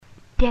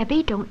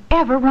Debbie, don't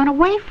ever run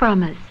away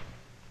from us.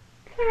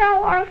 I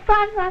want to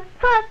find my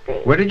puppy.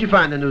 Where did you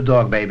find the new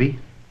dog, baby?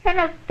 In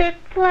a big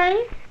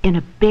place. In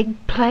a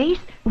big place?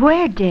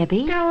 Where,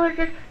 Debbie? There was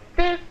this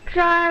big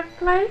giant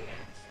place.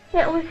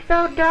 It was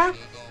so dark,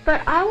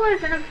 but I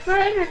wasn't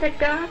afraid of the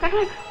dark. And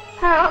it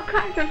had all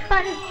kinds of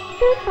funny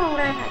people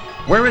in it.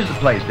 Where is the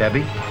place,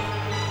 Debbie?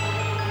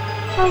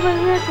 Over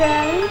here,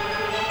 Daddy.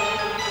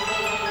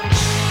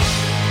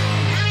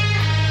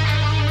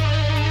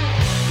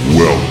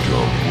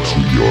 Welcome to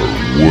your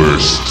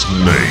worst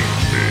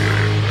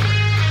nightmare.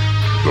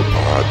 The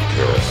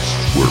podcast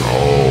where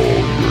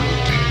all your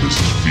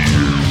deepest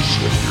fears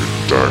and your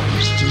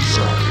darkest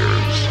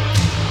desires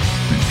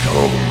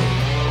become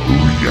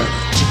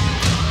reality.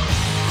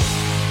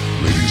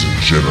 Ladies and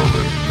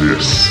gentlemen,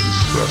 this is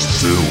the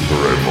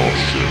Silver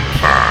Emotion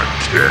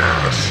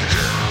Podcast.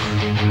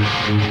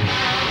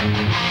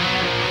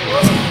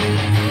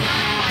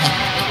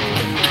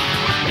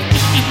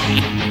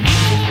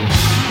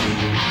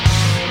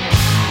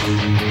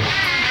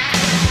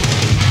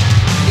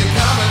 You're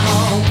coming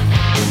home.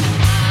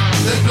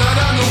 There's blood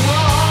on the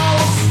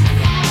walls.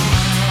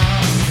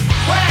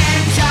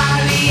 When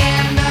Charlie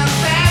and the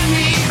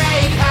family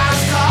make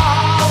house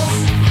calls.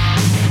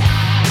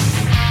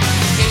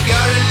 If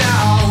you're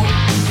alone,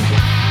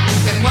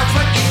 then watch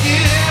what you do.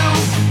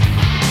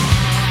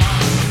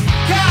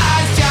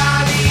 'Cause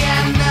Charlie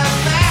and the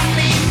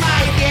family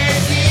might get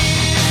you.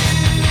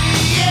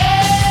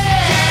 Yeah.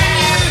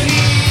 Can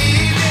you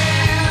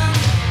hear them?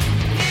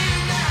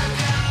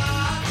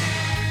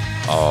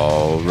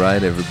 All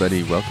right,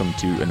 everybody, welcome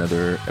to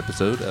another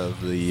episode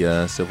of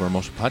the Silver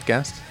Emotion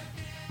Podcast.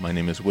 My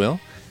name is Will,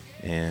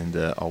 and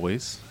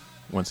always,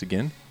 once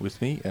again, with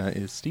me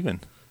is Steven.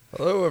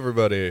 Hello,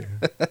 everybody.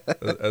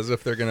 As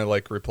if they're gonna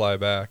reply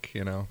back,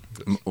 you know.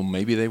 Well,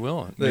 maybe they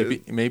will.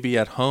 Maybe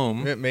at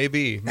home.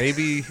 Maybe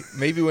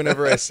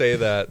whenever I say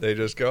that, they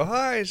just go,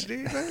 "Hi,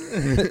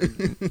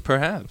 Steven."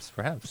 Perhaps,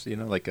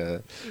 like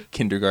a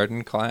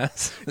kindergarten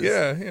class.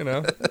 Yeah, you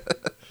know.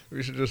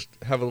 We should just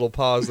have a little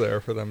pause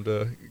there for them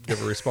to give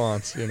a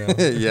response, you know.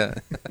 Yeah.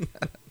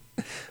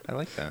 I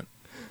like that.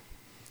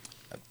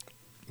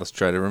 Let's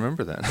try to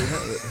remember that.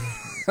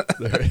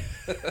 There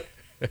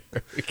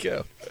we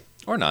go.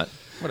 Or not.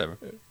 Whatever.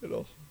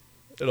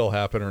 It'll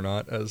happen or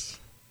not as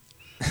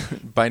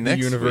by next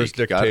the universe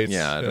week. dictates.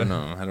 I don't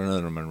know. I don't know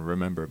that I'm going to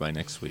remember by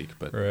next week.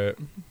 But right.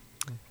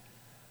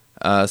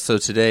 So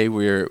today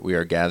we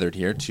are gathered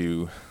here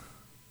to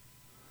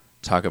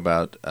talk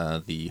about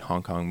the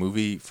Hong Kong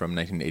movie from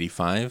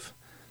 1985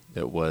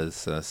 that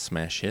was a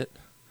smash hit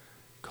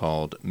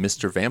called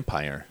Mr.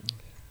 Vampire.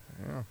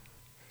 Yeah.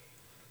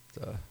 It's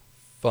a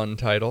fun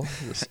title.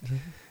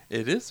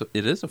 It is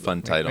a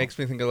fun title. Makes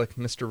me think of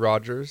Mr.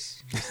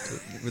 Rogers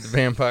with the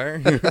vampire.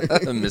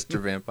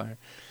 Mr. Vampire.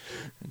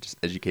 Just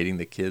educating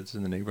the kids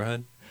in the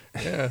neighborhood.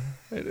 Yeah,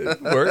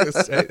 it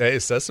works. Hey,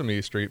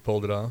 Sesame Street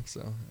pulled it off,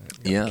 so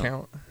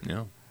count.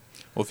 Yeah.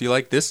 Well, if you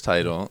like this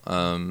title,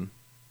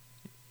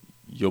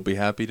 you'll be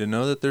happy to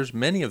know that there's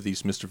many of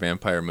these Mr.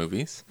 Vampire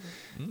movies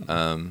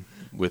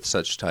with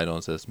such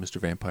titles as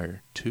Mr.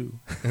 Vampire 2.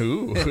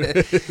 Ooh,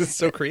 it's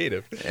so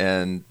creative.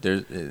 And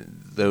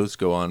those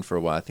go on for a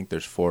while. I think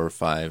there's 4 or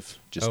 5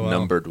 just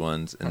numbered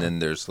ones, and then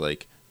there's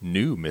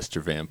new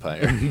Mr.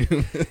 Vampire.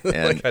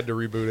 And had to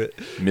reboot it.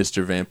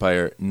 Mr.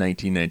 Vampire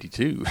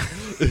 1992.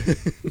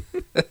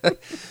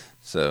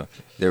 So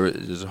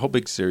there's a whole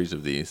big series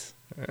of these.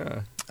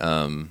 Yeah.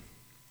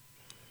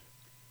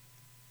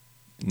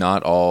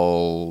 Not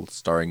all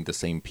starring the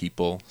same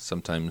people.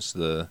 Sometimes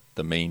the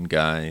main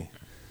guy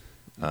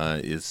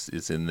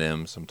is in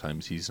them.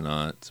 Sometimes he's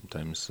not.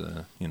 Sometimes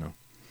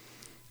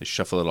they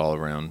shuffle it all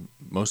around.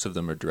 Most of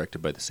them are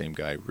directed by the same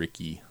guy,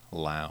 Ricky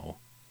Lau.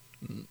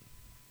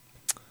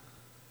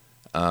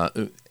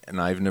 And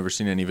I've never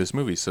seen any of his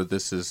movies, so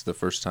this is the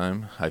first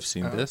time I've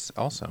seen this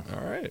also.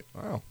 All right.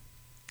 Wow.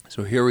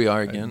 So here we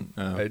are again.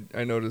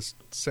 I noticed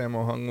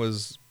Sammo Hung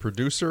was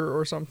producer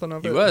or something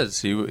of it. He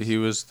was. He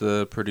was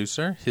the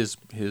producer. His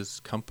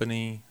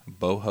company,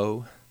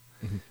 Boho.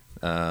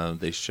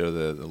 They show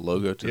the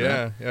logo to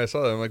that. Yeah, I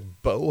saw that. I'm like,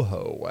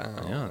 Boho,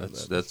 wow. Yeah,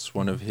 that's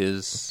one of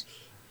his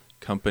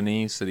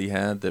companies that he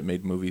had that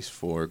made movies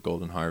for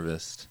Golden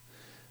Harvest.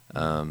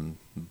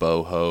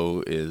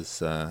 Boho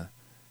is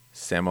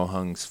Sammo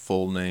Hung's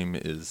full name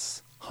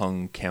is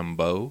Hung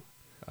Cambo.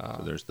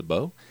 So there's the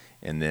Bo.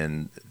 And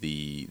then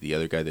the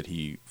other guy that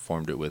he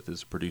formed it with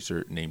is a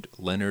producer named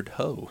Leonard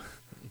Ho.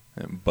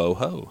 Bo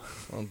Ho.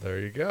 Well, there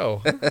you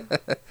go.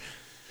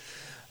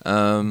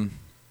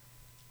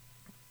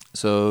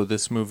 So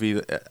this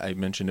movie, I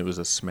mentioned it was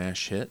a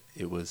smash hit.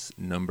 It was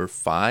number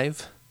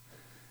 5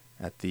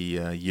 at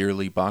the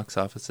yearly box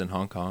office in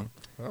Hong Kong.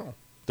 Oh.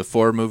 The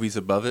 4 movies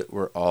above it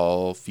were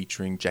all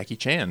featuring Jackie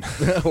Chan.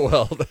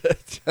 Well,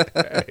 that's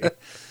right.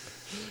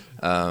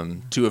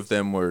 2 of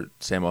them were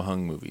Sammo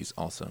Hung movies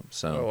also.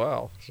 So, oh,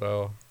 wow.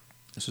 So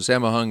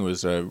Sammo Hung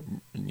was,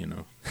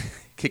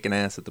 kicking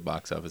ass at the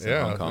box office in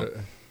Hong Kong.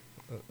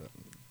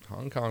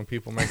 Hong Kong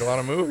people make a lot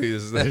of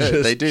movies. They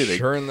just They do.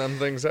 churn them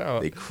things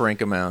out. They crank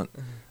them out.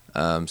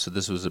 So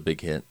this was a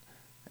big hit,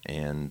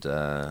 and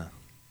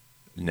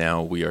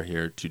now we are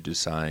here to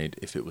decide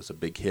if it was a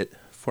big hit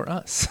for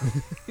us.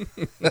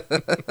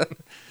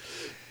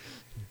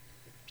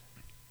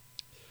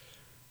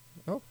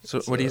 Oh, So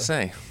it's, what do you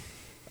say?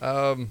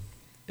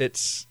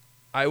 It's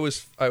I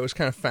was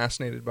kind of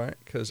fascinated by it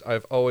because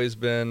I've always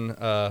been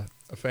a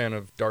fan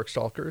of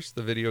Darkstalkers,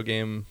 the video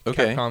game,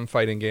 Okay. Capcom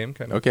fighting game,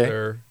 kind of. Okay.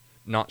 They're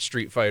not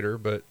Street Fighter,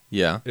 but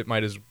Yeah. it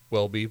might as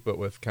well be. But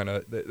with kind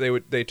of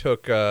they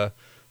took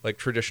like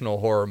traditional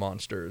horror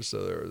monsters,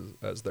 so there was,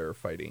 as their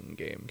fighting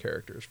game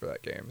characters for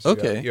that game. So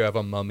Okay. you have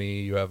a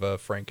mummy, you have a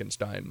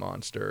Frankenstein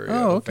monster, you Oh,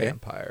 have a okay.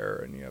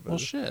 vampire, and you have Well,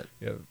 shit.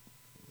 you have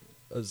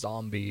a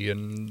zombie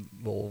and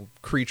little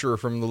creature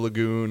from the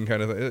lagoon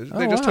kind of thing.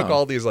 They Oh, just took wow.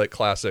 all these like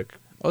classic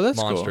Oh, that's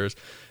cool. monsters.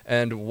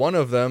 And one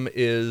of them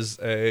is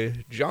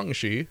a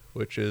Jiangshi,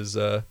 which is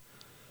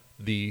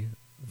the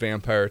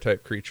vampire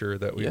type creature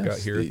that we've Yes, got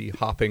here, the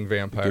hopping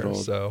vampire. good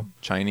old So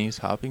Chinese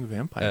hopping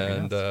vampire.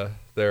 and yes.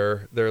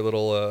 their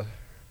little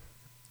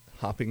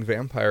hopping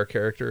vampire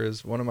character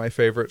is one of my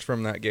favorites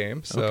from that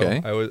game. So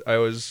Okay. I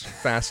was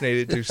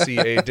fascinated to see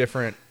a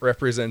different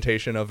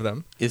representation of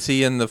them. Is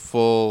he in the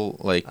full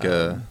like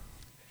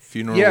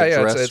funeral Yeah,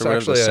 dress it's or whatever?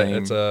 actually The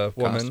same it's a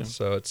woman,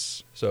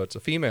 costume? so it's a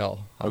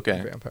female hopping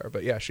Okay. vampire.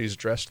 But yeah, she's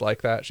dressed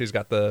like that. She's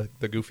got the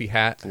goofy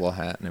hat The little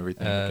hat and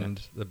everything.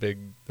 and the big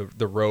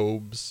the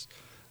robes.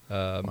 She's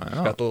Wow.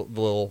 got the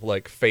little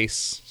like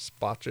face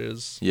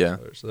spotches. Yeah.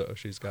 So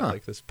she's got Huh.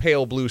 like this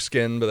pale blue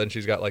skin, but then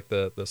she's got like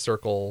the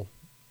circle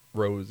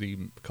rosy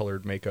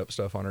colored makeup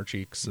stuff on her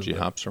cheeks. Okay. She and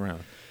hops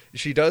around.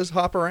 She does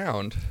hop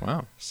around.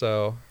 Wow.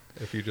 So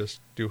if you just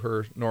do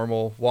her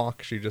normal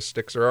walk, she just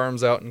sticks her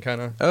arms out and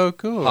kind of Oh,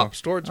 cool. hops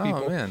towards Oh,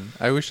 people. man.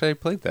 I wish I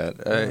played that.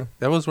 Yeah.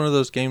 That was one of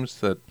those games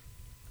that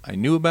I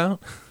knew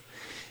about.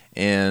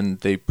 And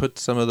they put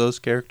some of those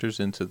characters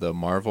into the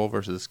Marvel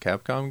versus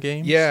Capcom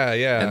games. Yeah,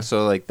 yeah. And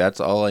so, like, that's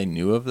all I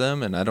knew of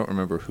them. And I don't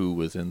remember who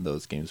was in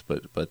those games.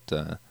 But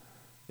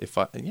if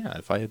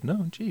I had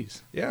known,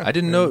 geez. Yeah, I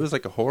didn't know it and- was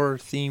like a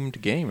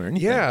horror-themed game or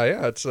anything.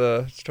 Yeah, it's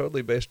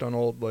totally based on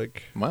old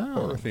like Wow.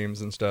 horror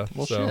themes and stuff.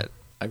 Well, so, shit.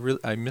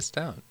 I missed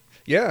out.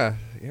 Yeah,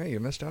 you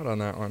missed out on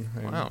that one.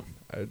 Wow.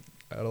 I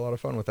had a lot of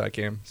fun with that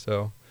game.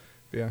 So,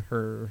 yeah,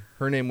 her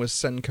name was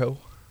Senko,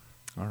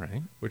 All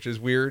right. which is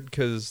weird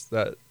because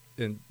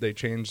they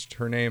changed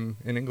her name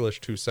in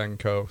English to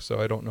Senko. So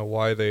I don't know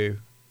why they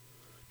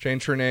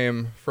changed her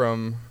name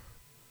from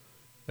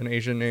an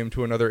Asian name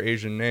to another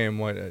Asian name.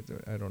 What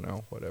I don't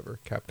know. Whatever.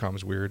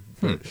 Capcom's weird.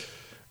 But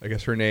I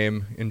guess her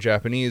name in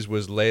Japanese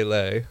was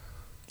Lele.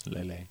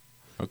 Lele.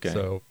 Okay.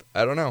 So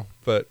I don't know,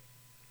 but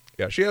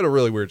yeah, she had a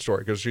really weird story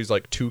because she's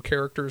like two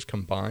characters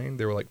combined.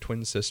 They were like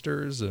twin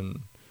sisters,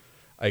 and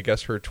I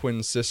guess her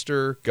twin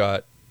sister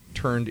got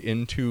turned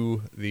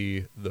into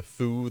the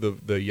Fu,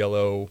 the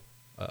yellow,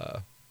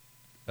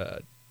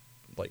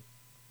 like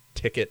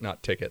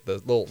not ticket, the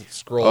little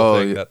scroll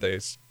thing that they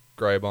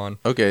scribe on.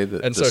 Okay.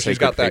 And so she's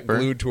got that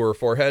glued to her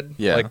forehead,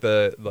 Yeah. like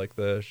the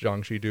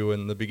Jiangshi do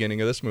in the beginning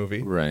of this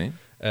movie. Right.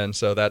 And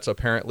so that's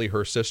apparently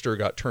her sister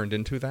got turned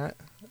into that.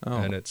 Oh.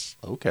 And it's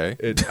Okay.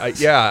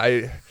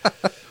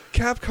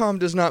 Capcom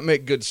does not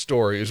make good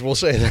stories. We'll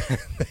say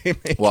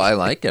that. Well, I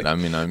like it. I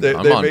mean, I'm They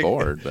on make-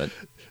 board, but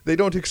They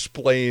don't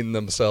explain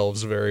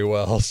themselves very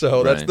well,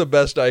 so that's Right. the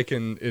best I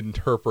can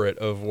interpret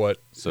of what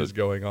is So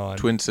going on.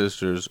 twin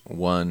sisters,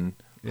 one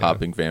Yeah.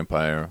 hopping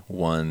vampire,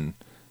 one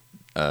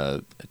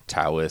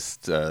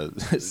Taoist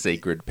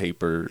sacred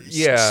paper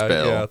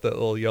spell. yeah, that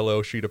little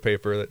yellow sheet of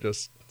paper that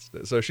just.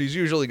 So she's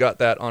usually got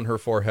that on her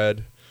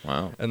forehead,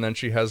 Wow. and then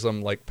she has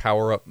some like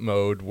power up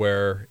mode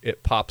where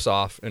it pops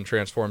off and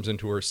transforms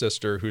into her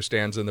sister, who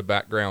stands in the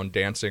background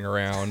dancing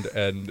around,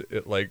 and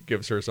it like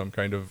gives her some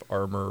kind of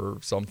armor or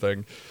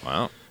something.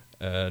 Wow.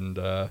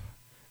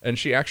 And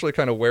she actually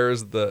kind of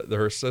wears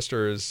her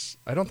sister's.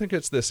 I don't think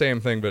it's the same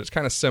thing, but it's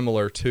kind of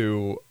similar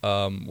to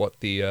what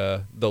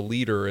the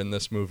leader in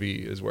this movie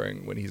is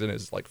wearing when he's in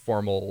his like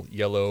formal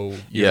yellow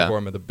Yeah.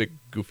 uniform and the big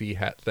goofy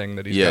hat thing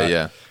that he's Yeah, got.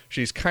 yeah.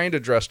 She's kind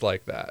of dressed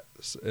like that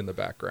in the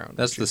background.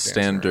 That's the She's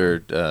dancing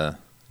around. standard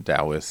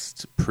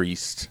Taoist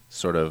priest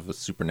sort of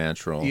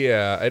supernatural.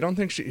 Yeah, I don't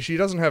think she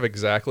doesn't have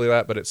exactly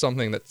that, but it's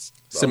something that's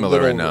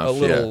Similar a enough,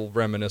 little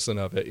reminiscent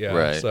of it. Yeah,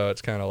 Right. So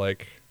it's kind of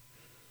like,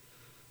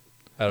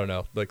 I don't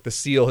know, like the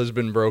seal has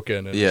been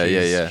broken. And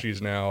Yeah.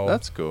 She's now.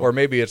 That's cool. Or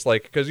maybe it's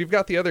like because you've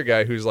got the other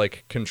guy who's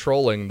like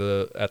controlling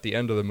at the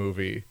end of the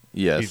movie.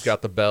 Yes. He's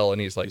got the bell and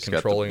he's like He's got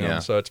the- controlling yeah.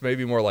 them. So it's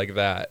maybe more like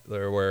that,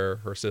 there where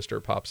her sister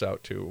pops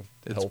out to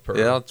help her.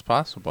 Yeah, it's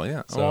possible.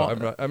 Yeah. So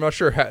Well, I'm not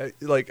sure how,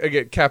 like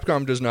again,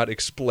 Capcom does not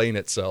explain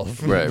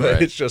itself. Right, but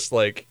right. It's just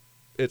like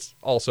it's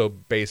also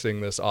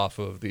basing this off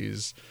of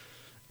these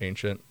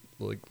ancient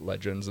like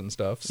legends and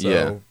stuff. So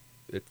Yeah.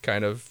 it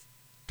kind of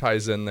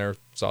ties in there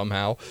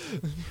somehow.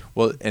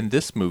 Well, and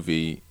this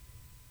movie,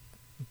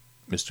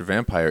 Mr.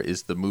 Vampire,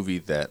 is the movie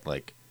that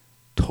like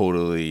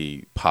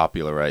totally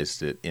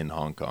popularized it in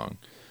Hong Kong,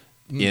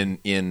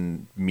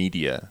 in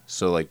media.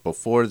 So like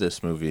before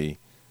this movie,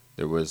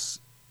 there was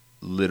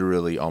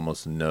literally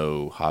almost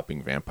no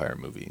hopping vampire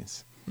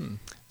movies.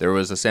 There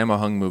was a Sammo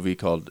Hung movie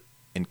called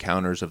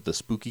Encounters of the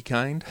Spooky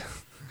Kind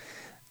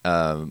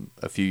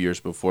a few years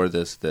before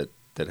this that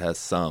has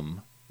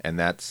some, and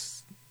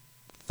that's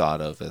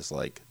thought of as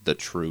like the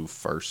true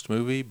first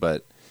movie,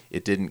 but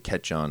it didn't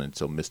catch on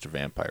until Mr.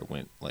 Vampire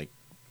went like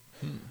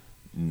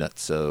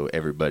nuts, so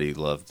everybody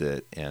loved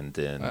it, and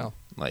then Wow.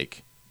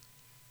 like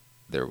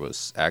there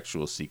was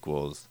actual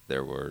sequels,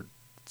 there were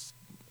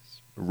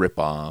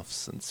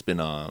rip-offs and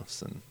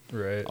spin-offs and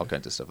Right. all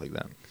kinds of stuff like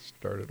that.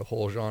 Started a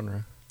whole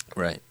genre.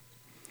 Right.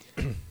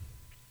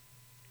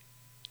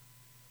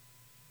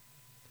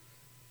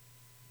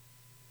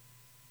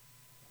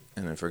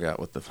 And I forgot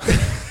what the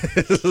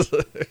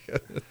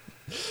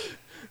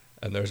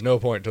And there's no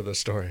point to the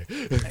story.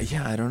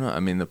 yeah, I don't know. I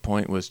mean, the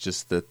point was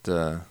just that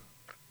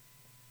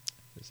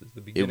This is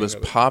the beginning it was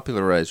of it.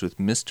 popularized with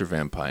Mr.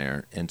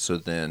 Vampire, and so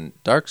then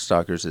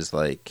Darkstalkers is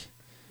like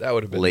That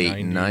would have been late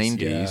 90s, 90s,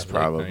 yeah, late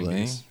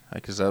probably. 90s.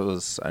 Because that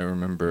was, I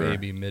remember,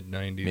 Maybe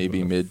mid-90s. Maybe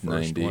when the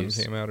mid-90s. First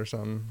one came out or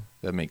something.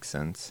 that makes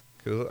sense.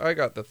 Because I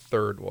got the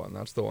third one.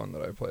 That's the one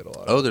that I played a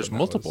lot. Oh, of, there's and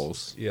that was-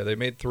 multiples. Yeah, they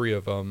made 3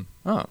 of them,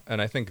 Oh,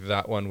 and I think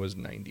that one was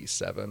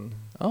 97.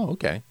 oh,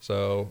 okay.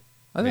 So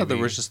I thought there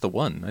maybe- was just the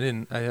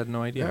one. I had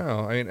no idea. No,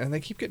 I mean, and they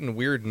keep getting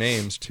weird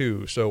names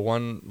too. So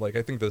one, like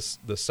I think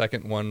the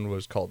second one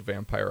was called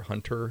Vampire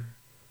Hunter,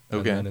 and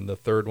Okay. then the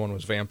third one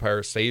was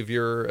Vampire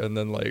Savior, and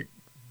then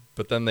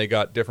but then they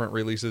got different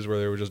releases where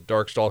they were just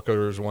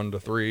Darkstalkers 1 to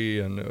 3,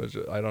 and it was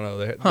I don't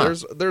know. Huh.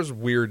 There's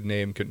weird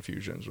name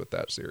confusions with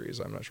that series.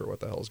 I'm not sure what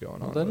the hell's going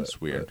Well, on. that with is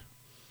it, weird.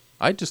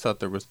 I just thought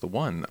there was the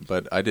one,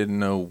 but I didn't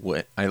know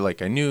what. I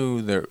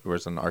knew there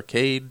was an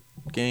arcade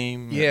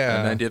game. Yeah.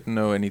 and I didn't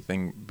know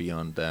anything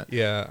beyond that. but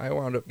yeah, I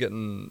wound up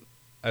getting.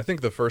 I think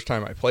the first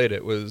time I played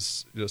it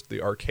was just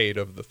the arcade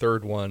of the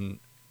third one,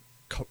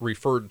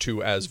 referred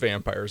to as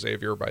Vampire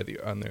Savior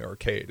on the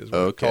arcade is what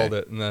we Okay. called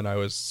it, and then I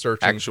was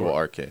searching Actual for,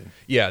 arcade.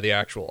 yeah, the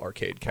actual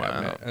arcade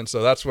cabinet, Wow. and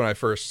so that's when I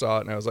first saw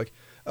it, and I was like,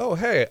 oh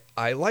hey,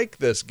 I like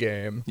this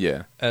game,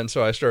 Yeah. and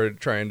so I started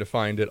trying to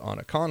find it on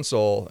a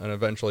console, and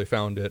eventually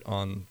found it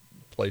on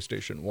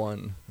PlayStation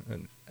 1,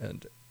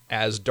 and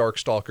as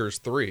Darkstalkers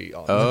 3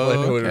 on Oh,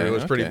 it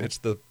was okay, pretty. okay. It's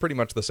pretty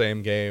much the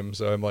same game,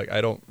 so I'm like,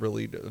 I don't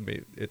really. I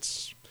mean,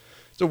 it's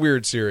a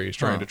weird series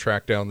trying Huh. to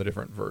track down the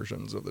different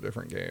versions of the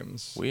different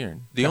games.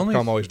 Weird. The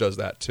Capcom always does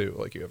that too.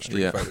 Like you have Street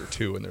Yeah. Fighter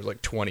 2, and there's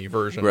like 20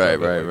 versions. Right,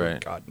 of it, right, like,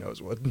 right. God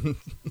knows what.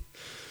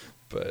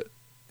 But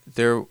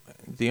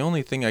The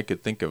only thing I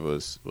could think of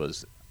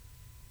was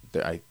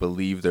that I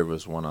believe there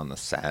was one on the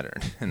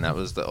Saturn, and that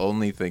was the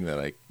only thing that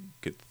I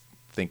could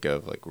think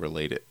of like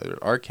related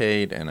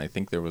arcade, and I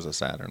think there was a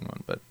Saturn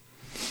one, but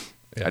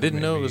yeah, I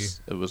didn't know maybe-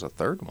 it was a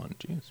third one.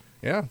 Jeez.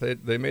 Yeah,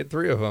 they made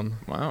 3 of them.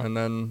 Wow. And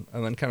then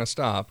kind of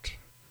stopped.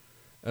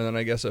 And then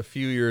I guess a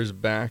few years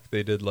back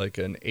they did like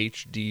an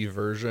HD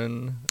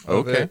version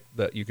of Okay. it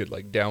that you could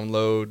like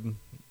download.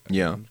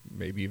 Yeah. and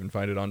maybe even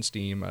find it on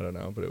Steam. I don't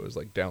know, but it was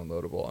like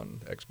downloadable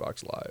on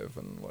Xbox Live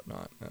and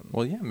whatnot. And,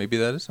 Well, yeah, maybe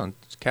that is on.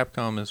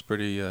 Capcom is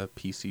pretty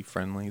PC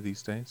friendly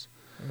these days.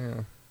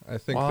 yeah, I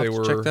think I'll they have to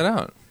were. check that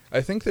out. I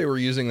think they were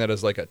using that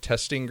as like a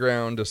testing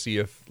ground to see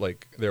if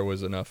like there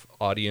was enough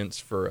audience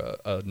for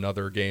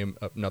another game,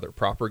 another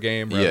proper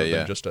game, rather Yeah, than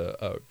yeah. just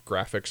a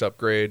graphics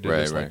upgrade to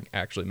Right, just like right.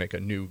 actually make a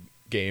new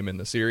game in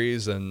the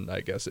series. And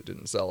I guess it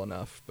didn't sell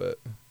enough. But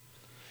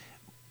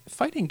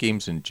Fighting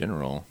games in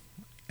general,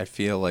 I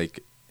feel like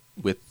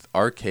with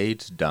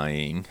arcades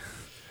dying,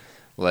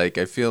 like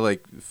I feel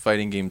like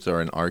fighting games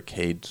are an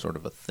arcade sort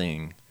of a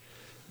thing.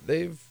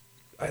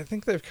 I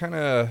think they've kind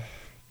of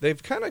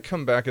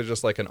come back as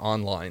just like an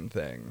online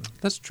thing.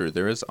 That's true.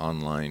 There is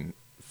online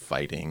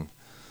fighting,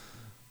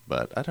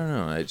 but I don't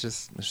know.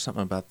 There's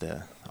something about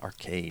the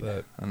arcade.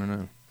 But- I don't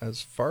know.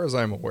 As far as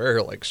I'm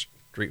aware, like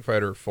Street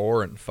Fighter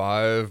 4 and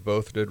 5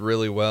 both did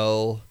really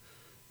well.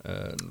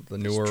 And the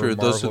newer true.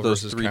 Marvel Those are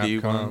those versus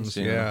 3D Capcoms, ones,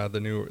 yeah. yeah, the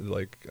new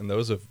and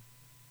those have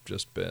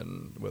just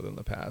been within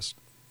the past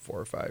 4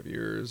 or 5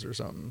 years or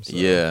something. So,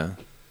 Yeah.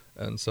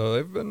 and so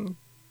they've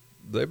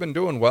been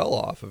doing well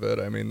off of it.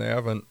 I mean, they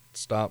haven't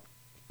stopped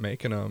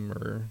making them,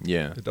 or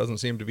Yeah. it doesn't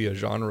seem to be a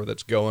genre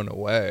that's going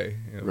away.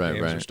 You know, Right,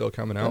 games are right. still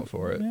coming out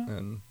for it, Yeah.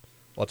 and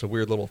lots of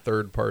weird little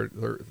third part,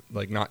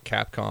 like not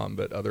Capcom,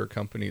 but other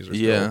companies are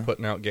still Yeah.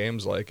 putting out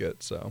games like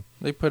it. So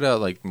They put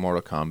out like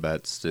Mortal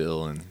Kombat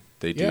still, and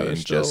they do Yeah, they're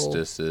still-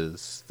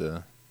 Injustices,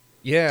 the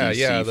yeah,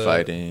 DC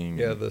fighting.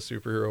 yeah, the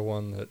superhero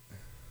one that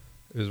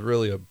is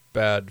really a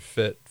bad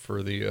fit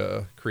for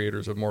the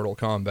creators of Mortal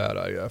Kombat,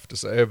 I have to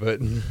say, but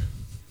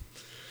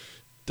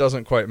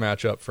doesn't quite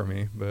match up for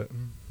me. But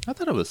I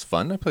thought it was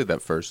fun. I played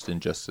that first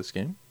Injustice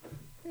game.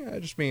 yeah, I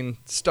just mean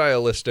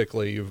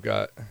stylistically, you've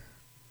got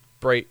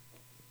bright,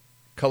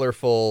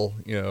 colorful,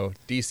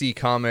 DC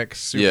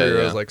Comics Yeah,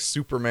 superheroes yeah. like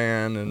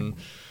Superman and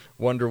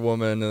Wonder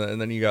Woman, and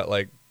then you got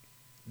like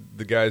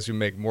the guys who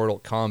make Mortal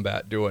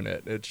Kombat doing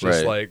it. It's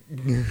just Right.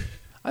 like,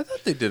 I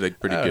thought they did a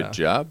pretty I good don't know.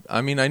 job.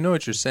 I mean, I know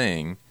what you're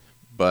saying,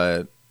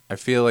 but I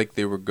feel like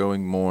they were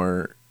going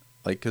more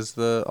like because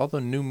all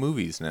the new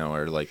movies now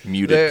are like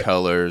muted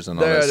colors and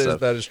all that stuff.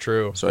 That is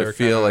true. So I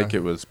feel like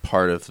it was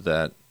part of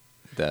that.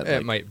 It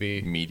like, might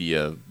be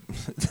media,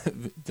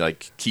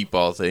 like keep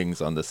all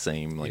things on the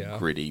same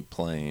gritty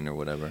plane or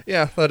whatever.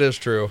 Yeah, that is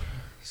true.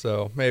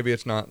 So maybe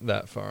it's not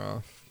that far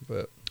off,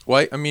 but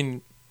well, I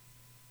mean,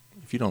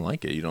 if you don't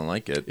like it, you don't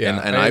like it. Yeah,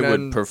 and I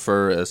would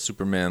prefer a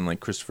Superman like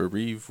Christopher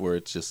Reeve, where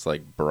it's just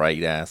like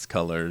bright ass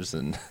colors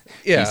and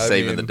he's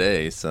saving the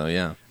day. So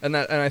yeah, and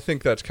I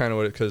think that's kind of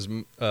what because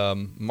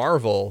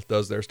Marvel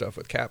does their stuff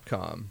with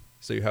Capcom.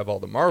 So you have all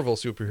the Marvel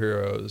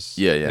superheroes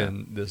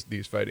in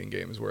these fighting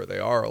games where they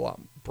are a lot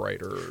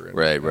brighter and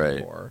right.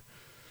 more.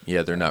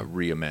 Yeah, they're not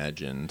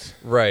reimagined.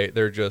 Right,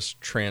 they're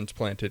just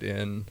transplanted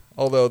in.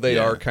 Although they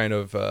are kind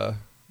of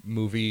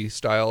movie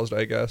stylized,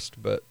 I guess.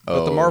 But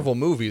the Marvel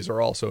movies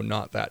are also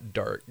not that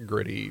dark,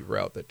 gritty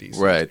route that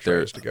DC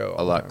tries to go.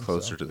 A lot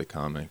closer to the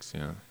comics,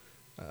 yeah.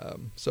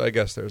 So I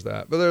guess there's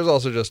that. But there's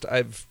also just,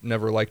 I've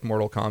never liked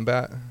Mortal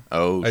Kombat.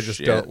 Oh, I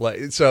just don't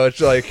like. So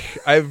it's like,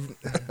 I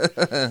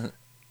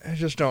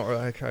just don't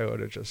like. I would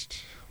have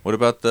just. What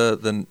about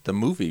the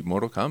movie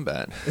Mortal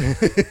Kombat,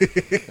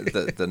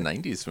 the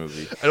 '90s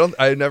movie?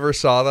 I never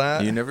saw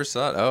that. You never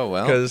saw it? Oh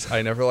well. Because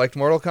I never liked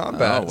Mortal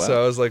Kombat,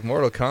 so I was like,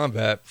 Mortal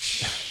Kombat.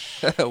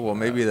 Well,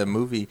 maybe the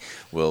movie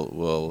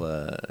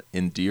will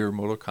endear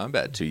Mortal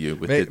Kombat to you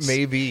with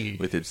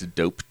its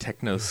dope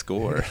techno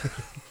score.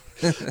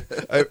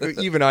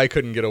 Even I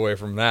couldn't get away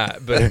from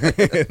that, but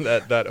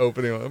that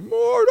opening,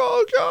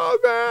 Mortal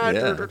Kombat.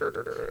 Yeah.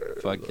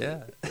 Fuck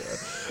yeah.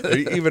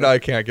 Even I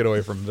can't get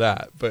away from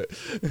that, but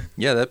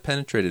yeah, that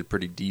penetrated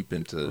pretty deep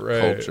into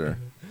culture.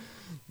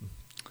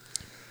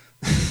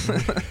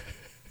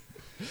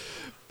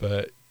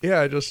 But yeah,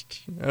 I don't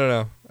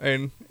know. I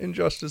mean,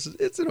 Injustice,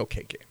 it's an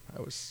okay game.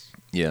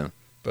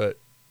 But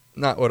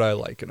not what I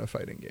like in a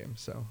fighting game.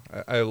 So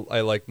I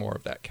like more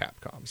of that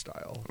Capcom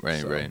style.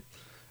 Right.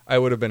 I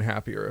would have been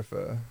happier if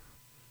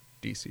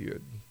DC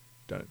had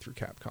done it through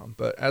Capcom.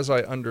 But as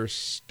I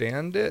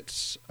understand it,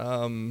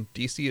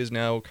 DC is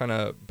now kind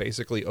of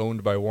basically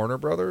owned by Warner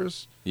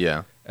Brothers.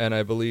 Yeah. And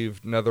I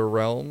believe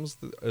NetherRealms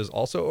is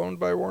also owned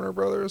by Warner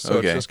Brothers. So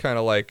it's just kind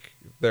of like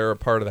they're a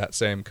part of that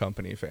same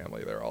company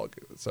family. They're all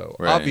good. So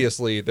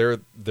obviously they're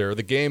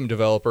the game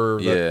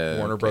developer that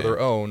Warner Brother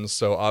owns.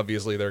 So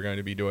obviously they're going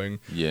to be doing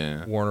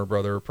Warner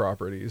Brother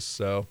properties.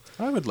 So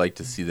I would like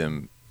to see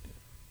them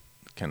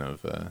kind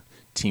of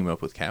team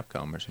up with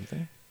Capcom or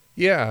something.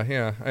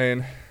 Yeah.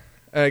 And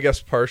I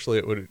guess partially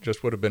it would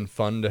have been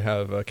fun to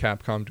have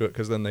Capcom do it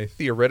because then they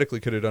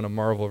theoretically could have done a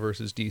Marvel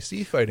versus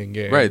DC fighting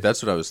game. Right,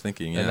 that's what I was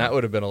thinking. Yeah. And that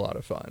would have been a lot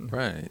of fun.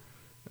 Right.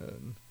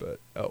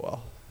 But oh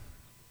well.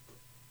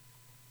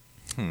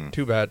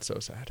 Too bad, so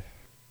sad.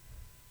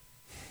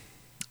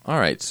 All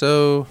right,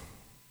 so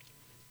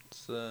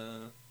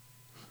let's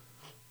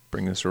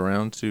bring this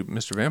around to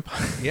Mr.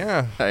 Vampire.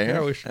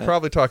 Yeah, we should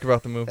probably talk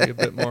about the movie a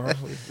bit more.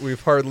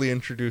 We've hardly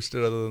introduced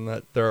it other than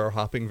that there are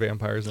hopping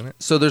vampires in it.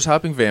 So there's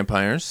hopping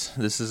vampires.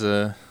 This is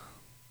a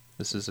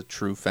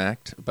true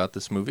fact about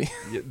this movie.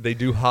 Yeah, they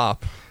do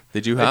hop.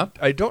 They do hop?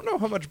 I don't know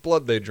how much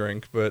blood they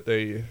drink, but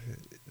they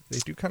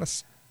do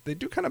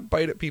kind of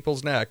bite at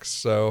people's necks,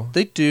 so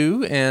they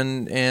do,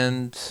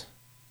 and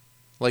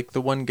like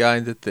the one guy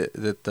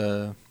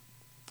that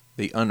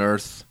they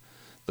unearth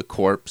the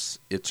corpse,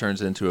 it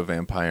turns into a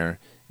vampire,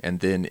 and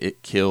then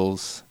it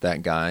kills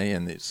that guy,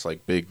 and it's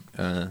like big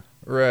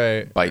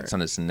bites on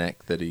his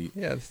neck that he...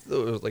 Yeah, it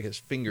was like his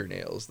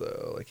fingernails,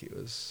 though, like he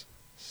was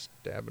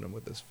stabbing him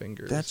with his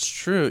fingers. That's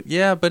true.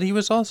 Yeah, but he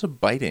was also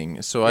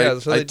biting, so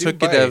I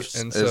took it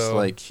as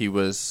like he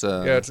was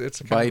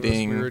it's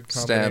biting, kind of weird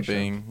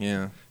stabbing,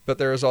 yeah. But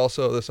there is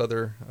also this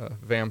other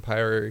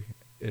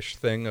vampire-ish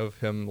thing of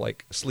him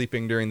like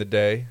sleeping during the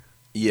day.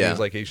 Yeah, he's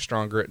like he's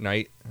stronger at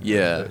night.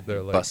 Yeah,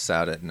 they're like, busts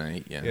out at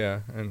night. Yeah, yeah,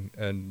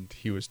 and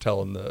he was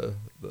telling the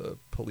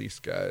police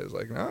guys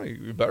like, no,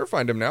 you better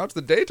find him now. It's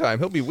the daytime.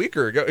 He'll be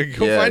weaker. Go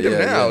find him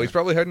now. Yeah. He's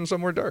probably hiding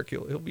somewhere dark.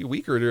 He'll be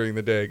weaker during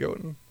the day. This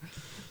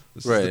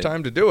is the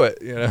time to do it.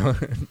 You know.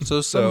 So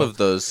some of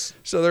those.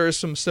 So there is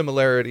some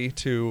similarity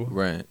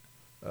to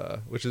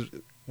which is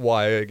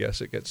why I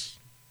guess it gets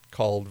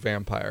called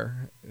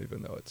vampire,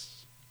 even though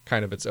it's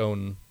kind of its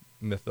own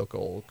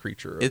mythical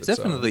creature. It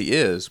definitely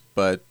is,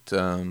 but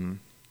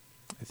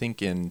I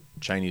think in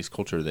Chinese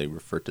culture they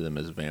refer to them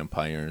as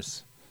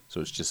vampires,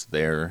 so it's just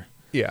their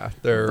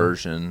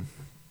version,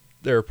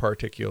 their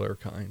particular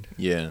kind.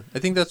 Yeah, I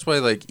think that's why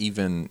like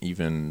even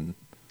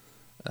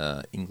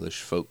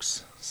English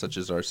folks such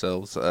as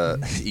ourselves,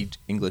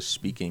 English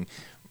speaking,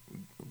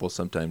 will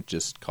sometimes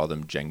just call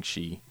them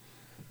Jiangxi,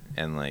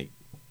 and like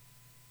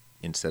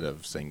instead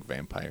of saying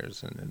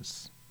vampires, and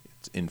it's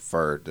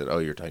inferred that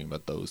you're talking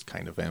about those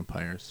kind of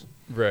vampires,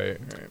 right?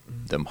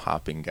 Them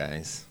hopping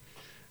guys.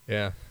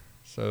 Yeah.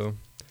 So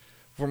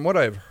from what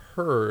I've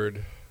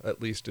heard,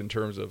 at least in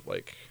terms of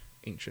like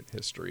ancient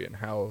history and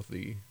how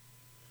the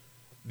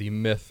the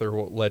myth or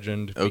what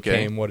legend Okay.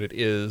 became what it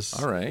is.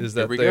 All right, is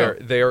here that we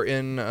they go. are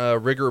in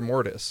rigor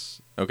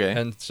mortis, Okay.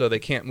 and so they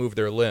can't move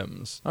their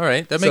limbs. All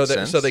right, that so makes they,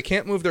 sense. So they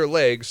can't move their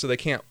legs, so they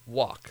can't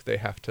walk. They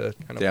have to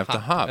kind of They have to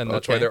hop, and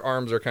that's okay. why their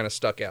arms are kind of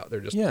stuck out.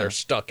 They're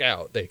stuck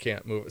out. They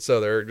can't move.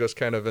 So they're just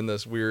kind of in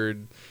this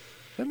weird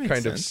That makes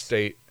kind of sense.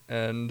 state.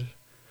 And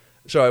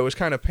so I was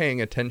kind of paying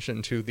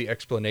attention to the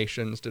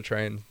explanations to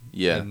try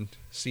and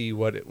see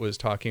what it was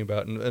talking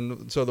about.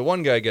 And so the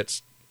one guy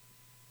gets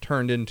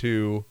turned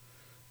into,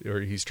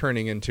 or he's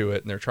turning into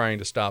it, and they're trying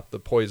to stop the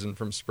poison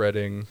from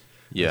spreading.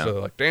 Yeah. So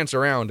they're like, dance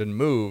around and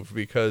move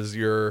because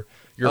your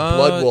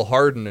blood will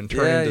harden and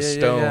turn into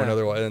stone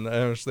otherwise. And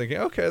I was thinking,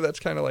 okay, that's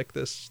kind of like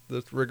this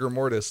rigor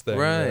mortis thing.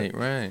 Right,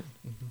 right.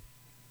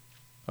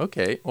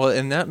 Okay, well,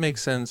 and that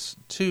makes sense,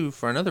 too,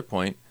 for another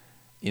point.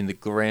 In the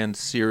grand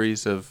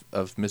series of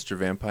Mr.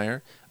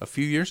 Vampire, a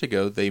few years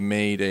ago, they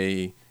made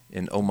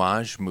an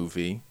homage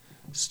movie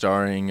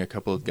starring a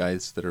couple of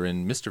guys that are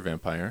in Mr.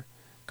 Vampire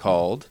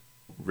called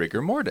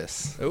Rigor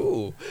Mortis.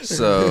 Ooh.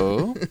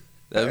 So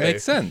that Hey.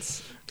 makes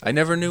sense. I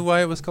never knew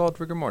why it was called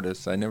Rigor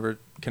Mortis. I never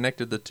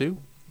connected the two.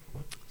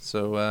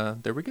 So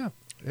there we go.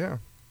 Yeah.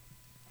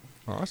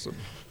 Awesome.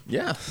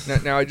 Yeah.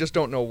 Now I just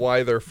don't know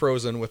why they're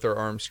frozen with their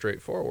arms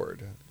straight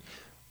forward.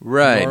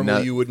 Right. Normally now-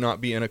 you would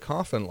not be in a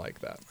coffin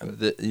like that.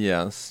 but-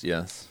 yes.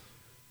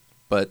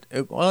 But,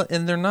 well,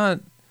 and they're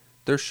not,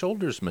 their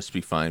shoulders must be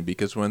fine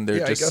because when they're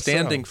Yeah, I just guess so,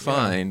 standing yeah.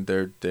 fine,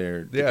 they got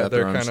they're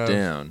their arms kind of-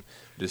 down.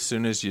 But as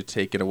soon as you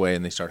take it away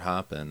and they start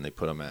hopping, they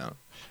put them out.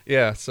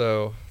 Yeah,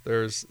 so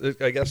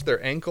I guess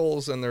their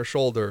ankles and their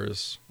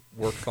shoulders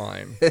work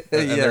fine.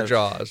 and their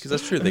jaws. Because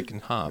that's true, they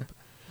can hop.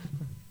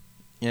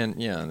 And,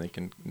 they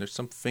can, there's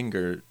some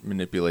finger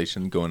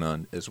manipulation going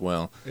on as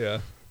well.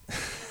 Yeah.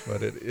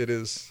 But it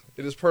is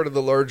part of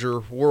the larger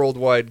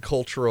worldwide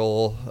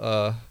cultural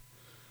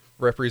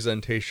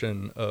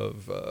representation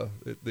of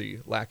the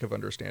lack of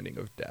understanding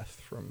of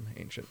death from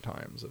ancient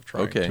times, of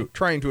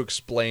trying to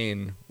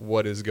explain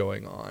what is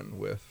going on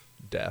with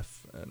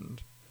death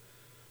and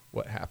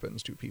what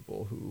happens to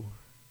people who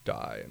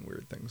die and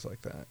weird things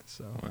like that.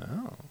 So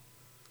Wow.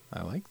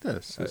 I like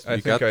this. I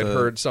You think got I'd the-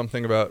 heard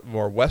something about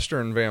more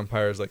Western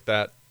vampires like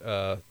that.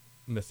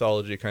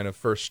 Mythology kind of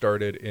first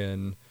started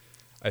in,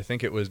 I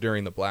think it was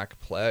during the Black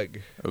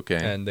Plague. Okay.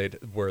 And they'd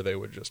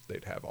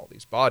have all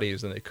these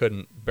bodies and they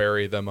couldn't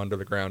bury them under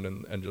the ground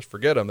and just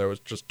forget them. There was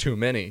just too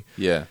many.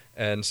 Yeah.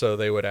 And so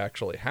they would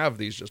actually have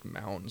these just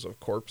mounds of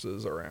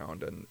corpses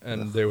around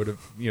and they would have,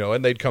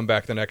 and they'd come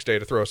back the next day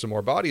to throw some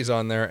more bodies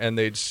on there and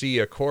they'd see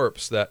a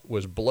corpse that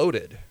was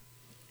bloated.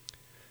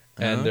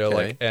 And they're Okay.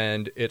 like,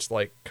 and it's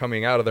like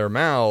coming out of their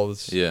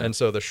mouths. Yeah. And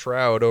so the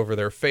shroud over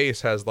their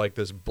face has like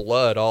this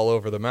blood all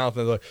over the mouth.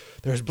 And they're like,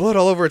 there's blood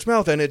all over its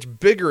mouth and it's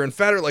bigger and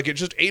fatter. Like it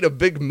just ate a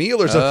big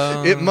meal or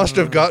something. It must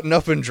have gotten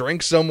up and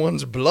drank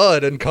someone's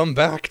blood and come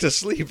back to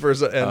sleep.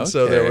 And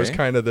so there was Okay.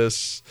 kind of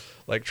this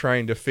like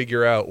trying to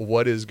figure out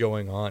what is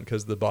going on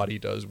because the body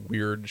does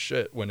weird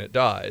shit when it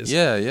dies.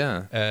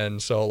 Yeah.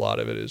 And so a lot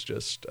of it is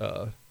just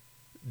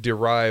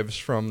derives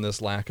from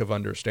this lack of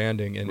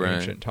understanding in Right.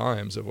 ancient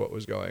times of what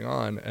was going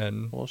on.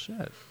 And Well,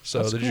 shit. so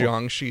That's the cool.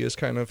 Jiangshi is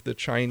kind of the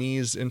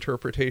Chinese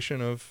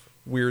interpretation of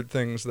weird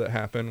things that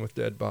happen with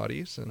dead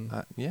bodies. And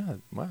Yeah,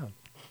 wow.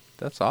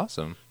 That's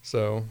awesome.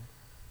 so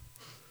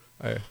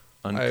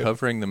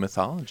Uncovering the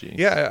mythology.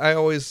 yeah, I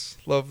always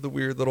love the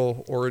weird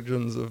little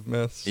origins of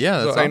myths.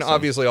 Yeah, that's I mean, awesome.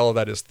 obviously all of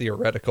that is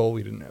theoretical.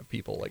 We didn't have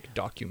people like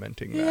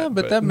documenting that. Yeah,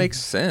 but that makes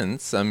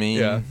sense. I mean,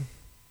 Yeah.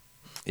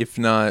 if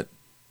not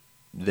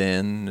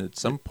then at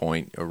some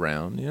point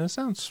around, it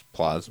sounds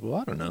plausible.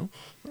 I don't know.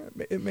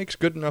 It makes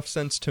good enough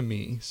sense to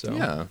me. So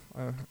Yeah.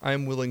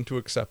 I'm willing to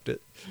accept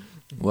it.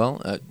 Well,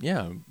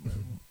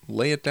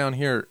 lay it down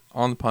here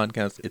on the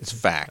podcast. It's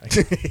fact.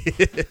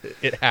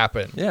 It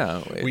happened.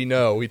 Yeah. We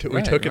know. We took a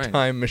right.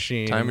 time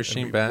machine. Time and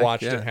machine we back,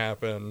 watched yeah. it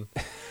happen.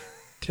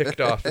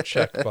 Ticked off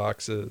check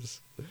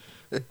boxes.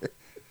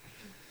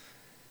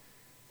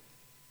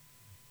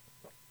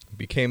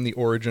 Became the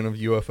origin of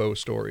UFO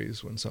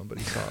stories when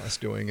somebody saw us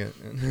doing it.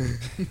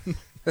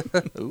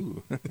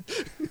 Ooh.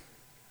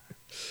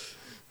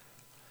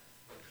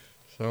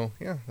 So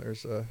yeah,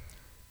 there's a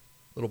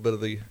little bit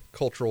of the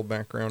cultural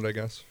background, I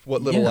guess.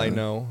 What little I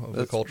know of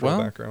the cultural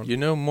background. You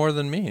know more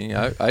than me.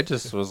 I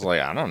just was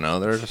like, I don't know.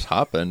 They're just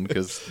hopping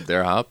because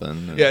they're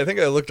hopping. Yeah, I think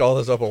I looked all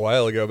this up a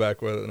while ago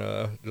back when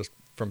just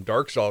from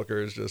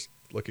Darkstalkers, just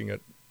looking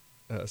at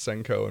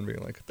Senko and being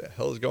like, what the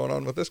hell is going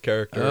on with this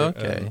character?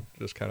 Okay. And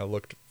just kind of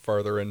looked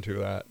farther into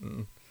that.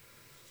 And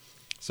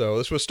so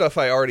this was stuff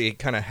I already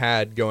kind of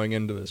had going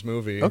into this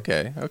movie.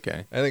 Okay. I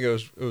think it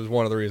was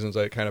one of the reasons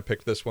I kind of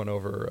picked this one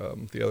over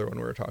the other one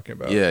we were talking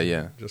about.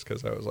 Yeah. Just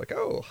because I was like,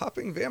 oh,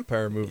 hopping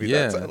vampire movie.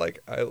 Yeah.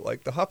 I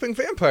like the hopping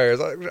vampires.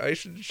 I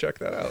should check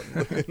that out.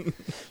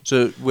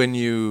 So when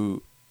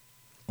you,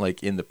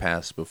 like in the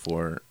past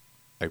before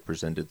I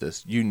presented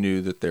this, you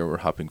knew that there were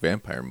hopping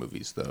vampire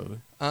movies, though,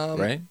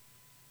 right?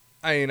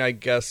 I mean, I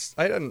guess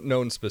I hadn't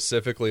known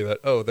specifically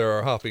that, there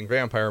are hopping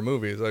vampire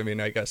movies. I mean,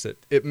 I guess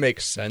it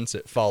makes sense.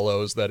 It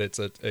follows that it's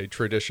a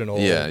traditional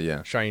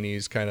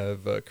Chinese kind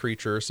of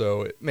creature,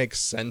 so it makes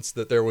sense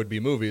that there would be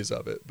movies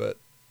of it. But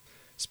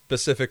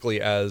specifically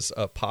as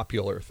a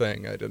popular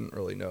thing, I didn't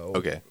really know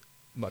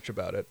much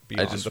about it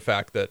beyond the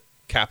fact that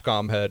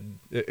Capcom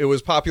it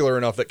was popular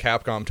enough that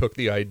Capcom took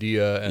the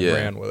idea and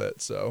ran with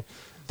it. So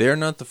they're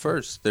not the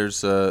first.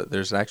 There's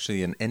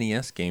actually an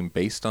NES game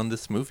based on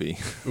this movie.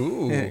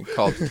 Ooh.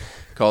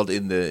 called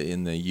in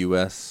the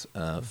US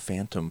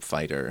Phantom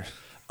Fighter.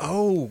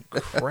 Oh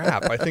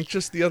crap. I think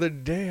just the other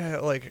day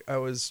I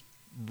was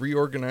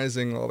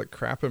reorganizing all the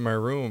crap in my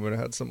room and I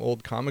had some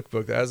old comic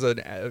book that has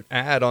an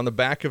ad on the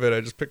back of it.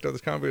 I just picked up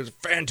this comic book. It was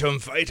Phantom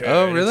Fighter.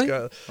 Oh, really?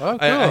 Oh, cool.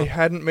 I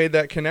hadn't made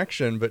that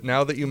connection, but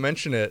now that you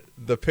mention it,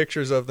 the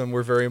pictures of them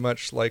were very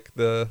much like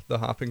the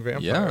hopping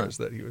vampires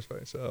that he was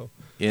fighting. So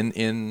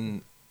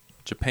in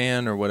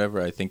Japan or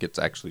whatever, I think it's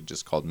actually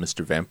just called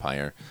Mr.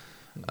 Vampire.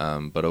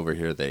 But over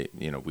here,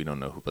 we don't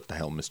know what the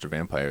hell Mr.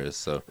 Vampire is,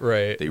 so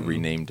they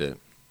renamed it.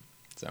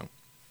 So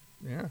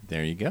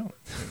there you go.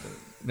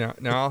 Now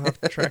I'll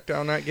have to track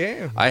down that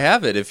game. I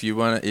have it. If you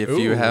want, if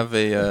you have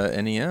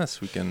a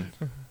NES, we can.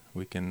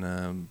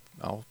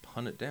 I'll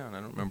hunt it down.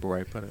 I don't remember where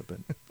I put it, but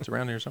it's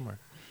around here somewhere.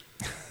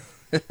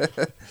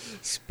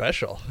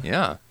 Special.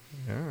 Yeah.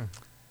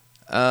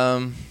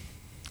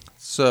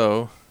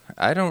 So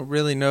I don't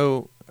really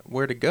know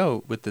where to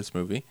go with this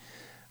movie.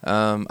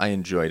 I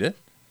enjoyed it.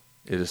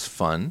 It is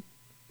fun.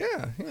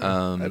 Yeah.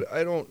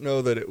 I don't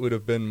know that it would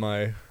have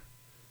been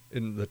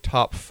in the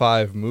top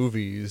 5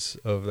 movies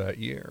of that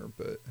year,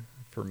 but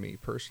for me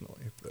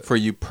personally. For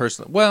you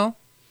personally, well,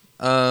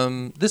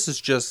 this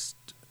is just.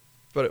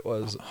 But it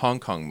was Hong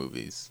Kong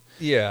movies.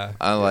 Yeah,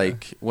 I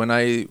like when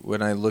I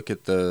look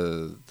at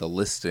the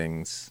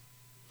listings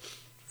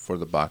for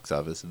the box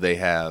office, they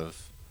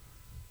have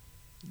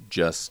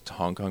just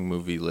Hong Kong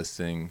movie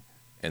listing,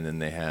 and then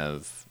they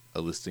have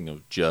a listing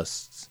of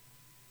just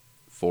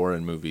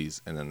foreign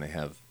movies, and then they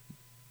have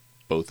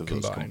both of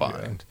those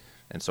combined. Yeah.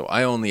 And so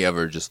I only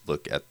ever just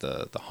look at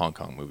the Hong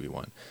Kong movie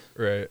one.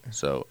 Right.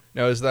 So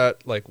now, is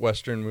that like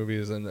Western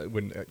movies, and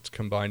when it's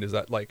combined, is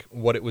that like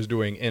what it was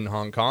doing in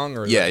Hong Kong,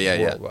 or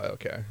yeah.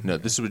 Okay. No,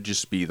 this would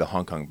just be the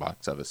Hong Kong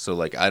box office. So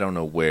like I don't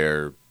know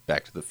where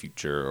Back to the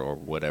Future or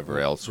whatever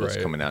else was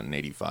coming out in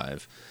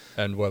 '85,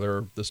 and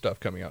whether the stuff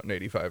coming out in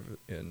 '85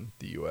 in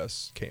the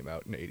U.S. came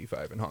out in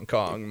 '85 in Hong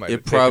Kong. Might it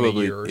have taken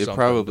probably a year or it something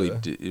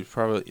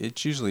probably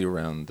it's usually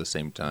around the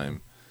same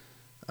time.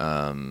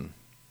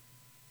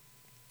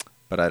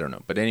 But I don't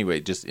know. But anyway,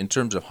 just in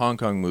terms of Hong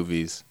Kong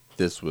movies,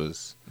 this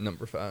was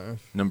number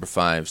 5. Number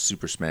 5,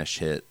 super smash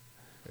hit.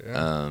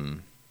 Yeah.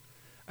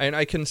 And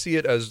I can see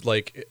it as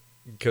like,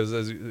 because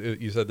as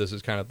you said, this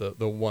is kind of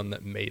the one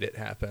that made it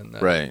happen.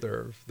 That right.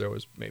 There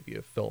was maybe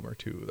a film or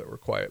two that were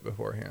quiet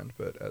beforehand,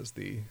 but as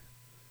the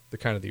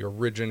kind of the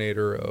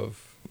originator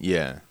of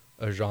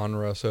a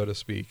genre, so to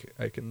speak,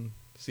 I can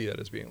see that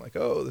as being like,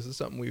 oh, this is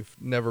something we've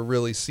never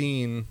really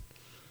seen.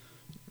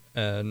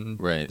 And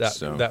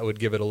that would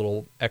give it a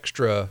little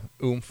extra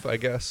oomph, I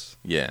guess.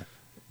 Yeah,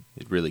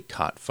 it really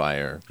caught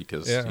fire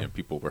because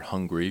people were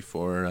hungry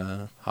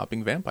for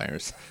hopping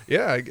vampires.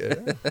 Yeah.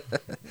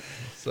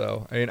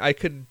 So I mean, I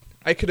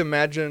could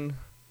imagine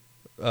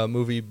a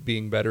movie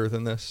being better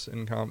than this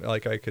in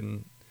like I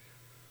can.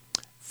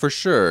 For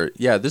sure,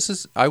 yeah.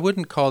 I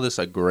wouldn't call this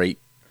a great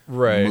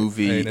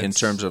movie in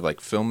terms of like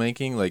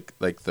filmmaking,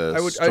 like the.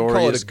 I'd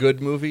call it a good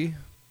movie.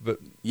 But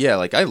yeah,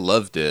 like I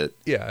loved it.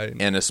 Yeah,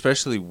 and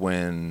especially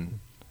when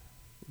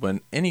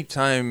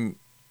anytime,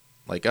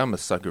 like I'm a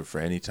sucker for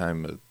any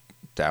time a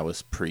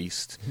Taoist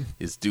priest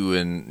is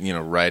doing,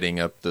 writing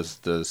up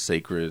the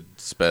sacred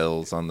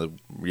spells on the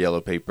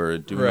yellow paper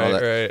and doing all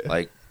that. Right.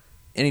 Like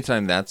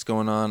anytime that's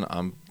going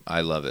on,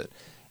 I love it.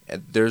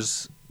 And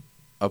there's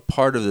a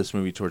part of this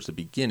movie towards the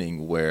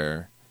beginning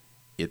where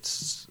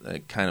it's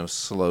kind of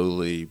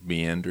slowly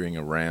meandering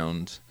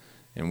around,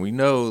 and we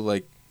know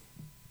like.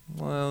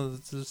 Well,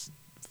 this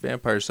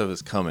vampire stuff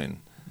is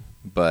coming,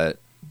 but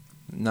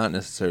not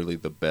necessarily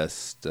the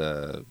best.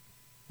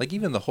 Like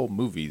even the whole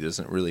movie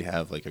doesn't really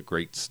have like a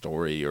great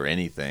story or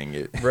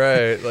anything.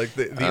 Right, like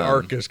the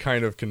arc is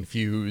kind of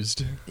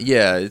confused.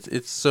 Yeah,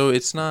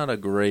 it's not a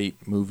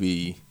great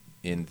movie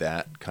in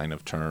that kind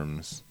of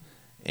terms.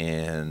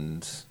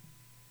 And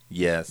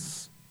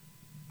yes,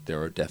 there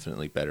are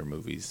definitely better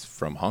movies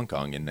from Hong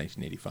Kong in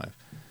 1985,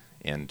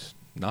 and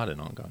not in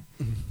Hong Kong.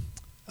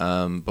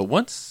 But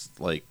once,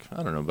 like,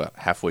 I don't know, about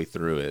halfway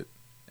through it,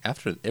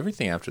 after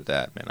everything after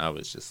that, man, I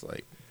was just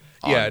like,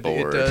 on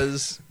board. It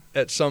does.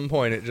 At some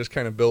point, it just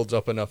kind of builds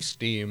up enough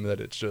steam that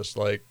it's just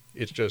like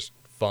it's just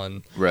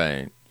fun,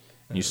 right?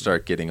 And you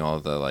start getting all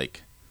the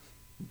like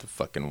the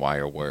fucking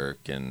wire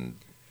work and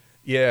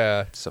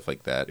stuff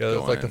like that. Yeah,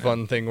 it's like the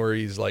fun thing where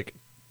he's like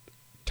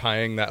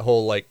tying that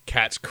whole like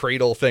cat's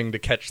cradle thing to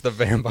catch the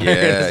vampire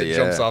as he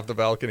jumps off the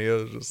balcony. It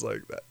was just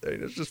like that.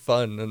 It's just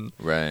fun, and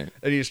right.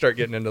 And you start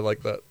getting into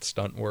like that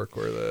stunt work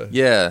where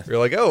you're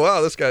like, oh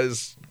wow, this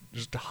guy's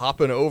just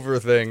hopping over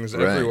things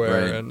Right,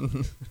 everywhere. right.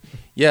 And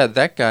Yeah,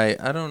 that guy,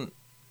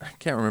 I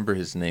can't remember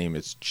his name.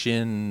 It's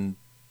Chin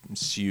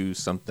Siu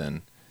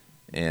something.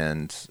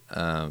 And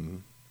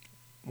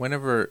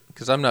whenever,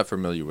 because I'm not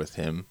familiar with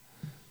him,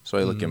 so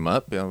I look him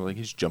up. I'm like,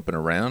 he's jumping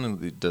around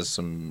and he does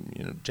some,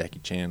 Jackie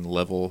Chan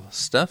level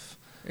stuff.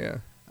 yeah.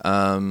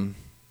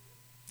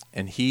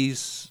 And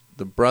he's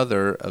the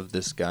brother of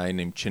this guy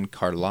named Chin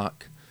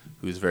Kar-lak,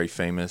 who is very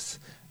famous,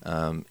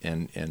 and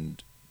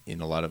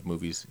in a lot of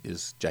movies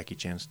is Jackie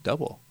Chan's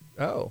double.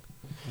 Oh,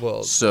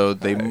 well. So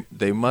hi.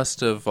 they must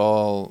have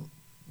all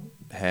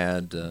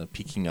had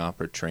Peking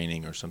opera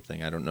training or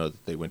something. I don't know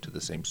that they went to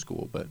the same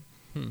school, but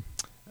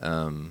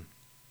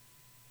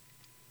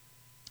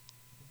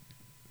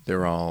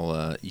they're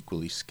all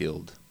equally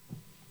skilled.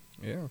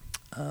 Yeah.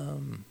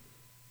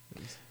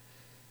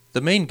 The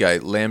main guy,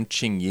 Lam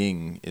Ching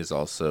Ying, is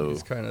also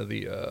He's kind of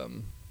the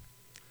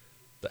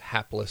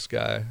hapless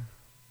guy,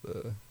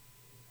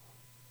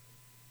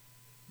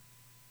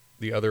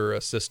 the other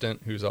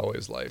assistant who's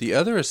always like the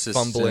other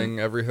assistant. fumbling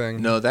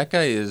everything. No, that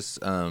guy is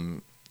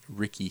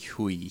Ricky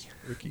Hui.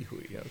 Ricky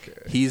Hui. Okay.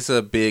 He's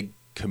a big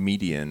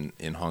comedian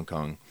in Hong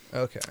Kong.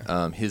 Okay.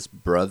 His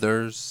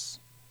brothers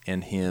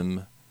and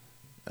him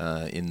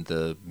in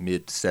the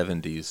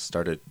mid-'70s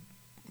started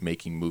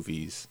making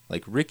movies.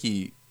 Like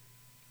Ricky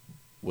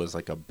was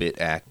like a bit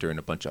actor in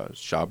a bunch of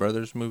Shaw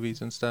Brothers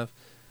movies and stuff,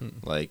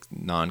 like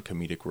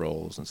non-comedic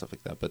roles and stuff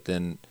like that. But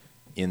then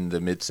in the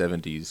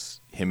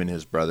mid-'70s, him and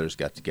his brothers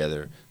got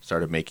together,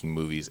 started making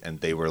movies, and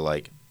they were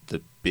like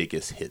the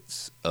biggest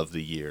hits of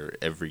the year.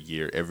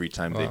 Every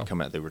time Wow. they'd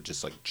come out, they were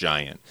just like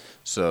giant.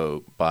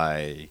 So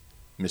by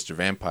Mr.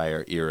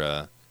 Vampire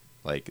era,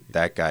 like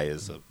that guy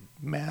is a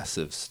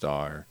massive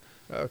star.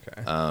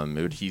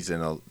 Okay. He's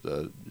in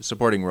a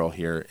supporting role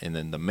here, and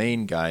then the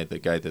main guy, the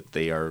guy that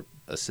they are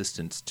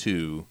assistants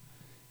to,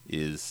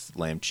 is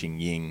Lam Ching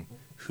Ying,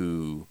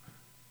 who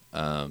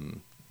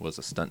was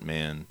a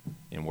stuntman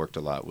and worked a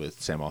lot with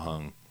Sammo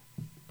Hung.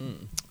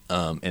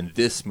 And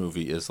this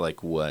movie is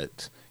like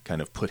what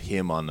kind of put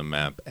him on the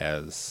map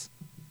as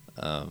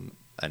an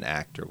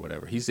actor,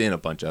 whatever. He's in a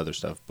bunch of other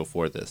stuff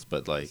before this,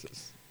 but like, This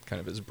is kind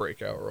of his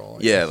breakout role.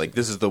 I yeah, guess. like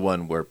this is the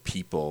one where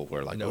people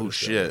were like, "Oh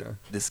Noticed it, shit, yeah.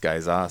 this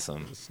guy's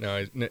awesome." No,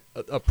 he's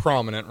a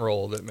prominent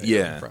role that made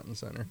Yeah. him front and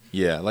center.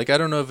 Yeah, like I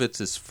don't know if it's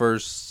his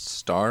first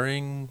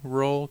starring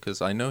role,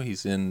 because I know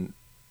he's in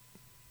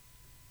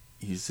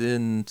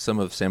some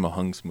of Sammo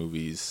Hung's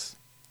movies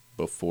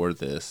before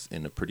this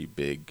in a pretty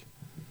big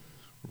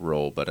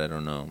role, but I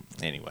don't know.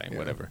 Anyway, Yeah.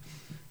 whatever.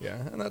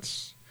 Yeah, and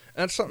that's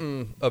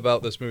something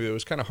about this movie that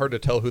was kind of hard to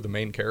tell who the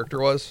main character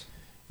was.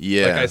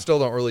 Yeah, Like, I still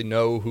don't really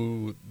know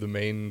who the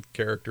main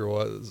character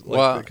was. Like,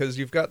 Well- because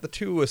you've got the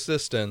two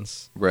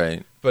assistants,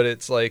 right. but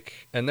it's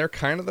like, and they're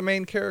kind of the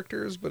main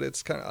characters, but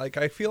it's kind of like,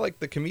 I feel like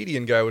the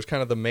comedian guy was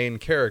kind of the main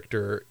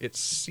character. It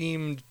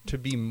seemed to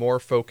be more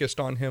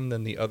focused on him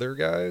than the other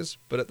guys,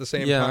 but at the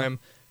same Yeah. time,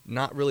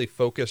 not really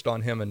focused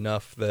on him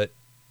enough that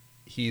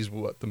he's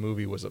what the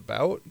movie was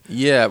about.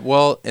 Yeah,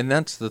 well, and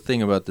that's the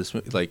thing about this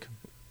movie. Like,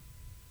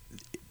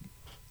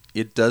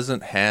 it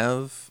doesn't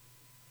have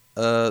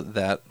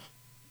that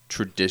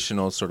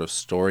traditional sort of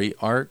story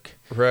arc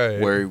Right.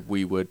 where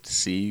we would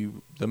see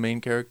the main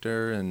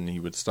character and he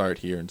would start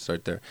here and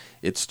start there.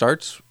 It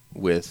starts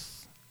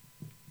with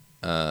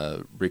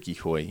Ricky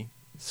Hui,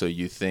 so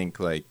you think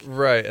like,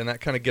 Right, and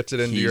that kind of gets it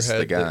into your He's the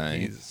head guy. that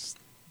he's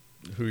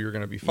who you're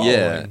going to be following.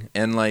 yeah,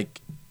 and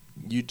like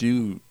you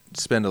do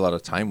spend a lot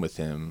of time with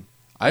him.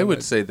 I And would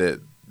I- say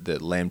that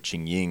Lam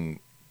Ching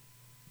Ying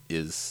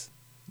is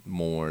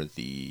more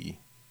the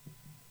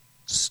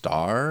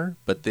star,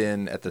 but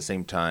then at the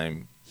same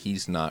time,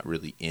 he's not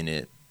really in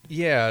it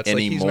Yeah, it's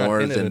any like he's not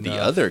more in it than the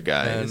enough. other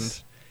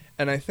guys.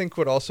 And I think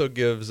what also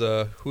gives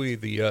Hui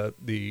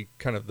the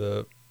kind of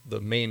the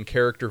main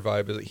character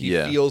vibe is that he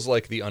Yeah. feels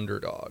like the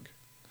underdog,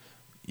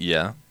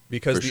 Yeah,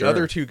 because For the sure.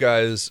 other two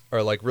guys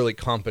are like really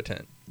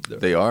competent.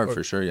 they are Or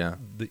for sure. Yeah,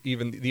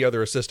 even the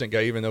other assistant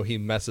guy, even though he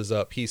messes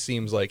up, he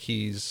seems like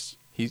he's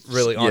he's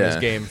really on his yeah.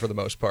 game for the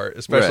most part,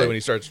 especially Right. when he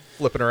starts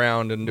flipping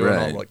around and doing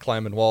all Right. like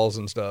climbing walls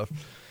and stuff.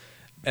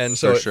 And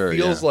so For it sure,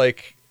 feels yeah.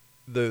 like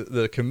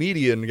the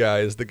comedian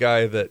guy is the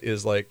guy that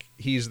is like,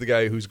 he's the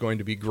guy who's going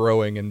to be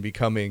growing and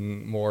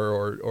becoming more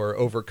or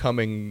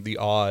overcoming the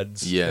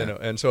odds. Yeah. You know?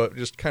 And so it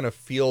just kind of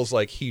feels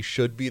like he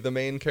should be the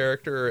main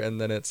character,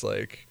 and then it's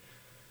like,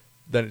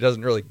 then it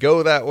doesn't really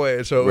go that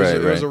way. So it was, Right,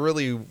 it was right. a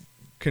really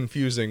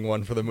confusing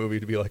one for the movie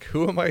to be like,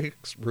 who am I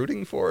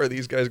rooting for? Are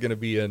these guys going to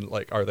be in,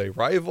 like, are they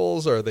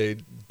rivals? Are they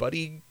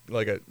buddy,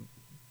 like a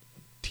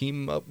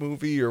team up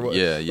movie or what?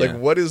 Yeah, yeah. Like,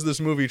 what is this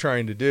movie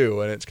trying to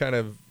do? And it's kind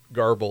of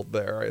garbled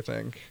there, I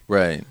think.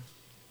 Right.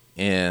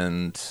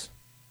 And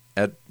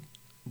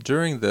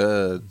during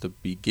the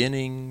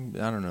beginning,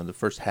 I don't know, the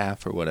first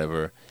half or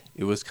whatever,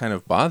 it was kind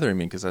of bothering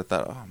me because I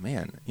thought, oh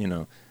man,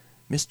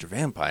 Mr.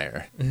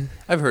 Vampire.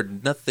 I've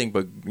heard nothing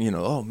but,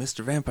 oh,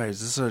 Mr. Vampire,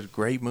 this is a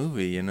great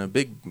movie and a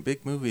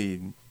big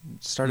movie,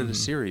 started a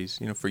series,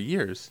 for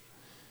years.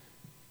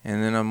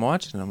 And then I'm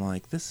watching, I'm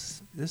like,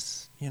 this,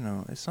 you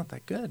know, it's not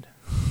that good.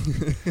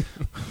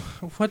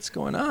 What's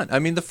going on? I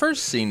mean, the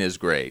first scene is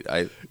great.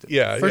 The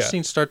first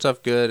scene starts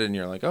off good, and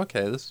you're like,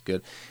 okay, this is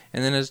good.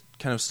 And then it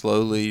kind of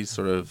slowly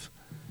sort of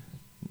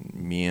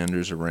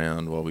meanders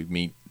around while we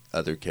meet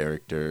other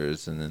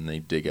characters, and then they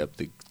dig up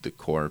the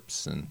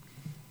corpse, and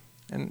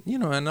you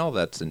know, and all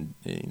that's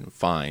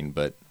fine,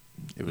 but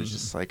it was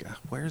just like,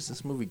 where is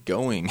this movie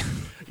going?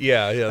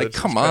 Yeah. Like,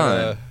 come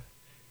on.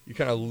 You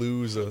kind of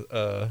lose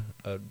a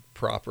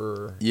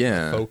proper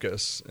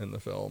focus in the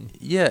film.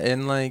 Yeah,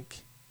 and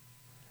like,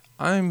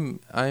 I've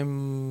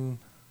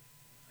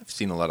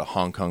seen a lot of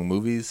Hong Kong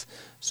movies,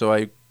 so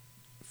I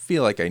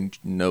feel like I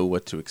know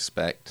what to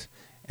expect,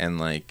 and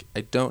like,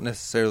 I don't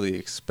necessarily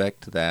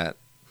expect that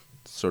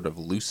sort of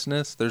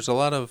looseness. There's a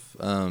lot of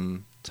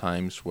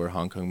times where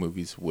Hong Kong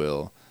movies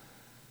will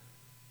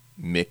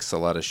mix a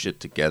lot of shit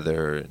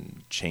together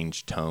and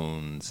change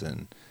tones,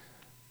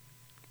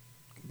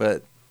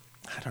 but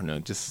I don't know,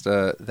 just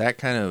that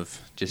kind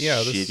of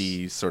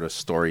shitty sort of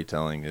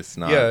storytelling is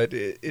not. Yeah,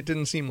 it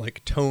didn't seem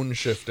like tone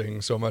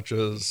shifting so much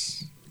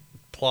as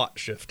plot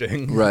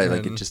shifting. Right,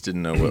 like it just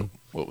didn't know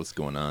what was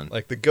going on.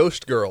 Like the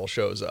ghost girl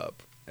shows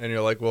up, and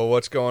you're like, well,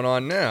 what's going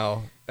on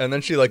now? And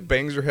then she like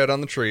bangs her head on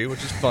the tree,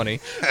 which is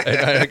funny.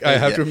 And I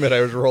have to admit,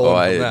 I was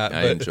rolling from that.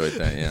 I enjoyed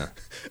that, yeah.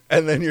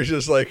 And then you're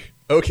just like,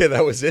 okay,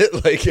 that was it.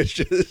 Like, it's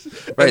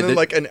just, right, and then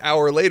like an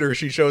hour later,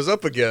 she shows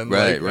up again.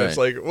 Right, like, It's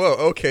like, whoa,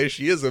 okay,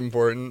 she is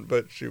important,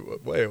 but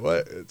wait,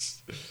 what?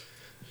 It's,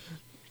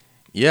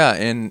 yeah,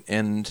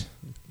 and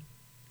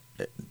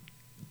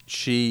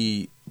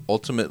she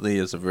ultimately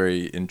is a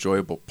very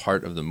enjoyable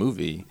part of the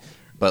movie,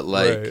 but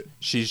like,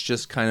 she's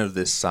just kind of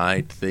this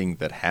side thing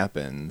that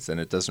happens, and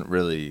it doesn't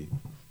really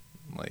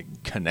like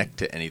connect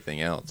to anything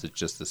else. It's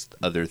just this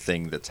other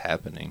thing that's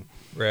happening.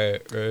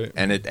 Right.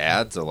 And it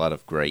adds a lot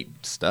of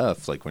great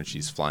stuff, like when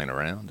she's flying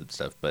around and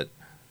stuff, but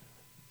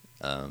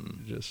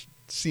it just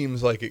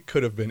seems like it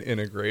could have been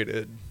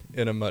integrated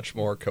in a much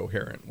more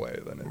coherent way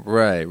than it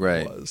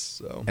was.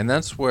 So. And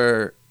that's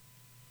where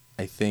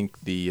I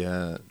think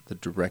the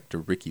director,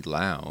 Ricky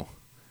Lau,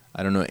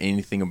 I don't know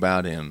anything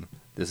about him.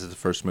 This is the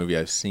first movie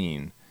I've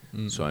seen,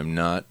 so I'm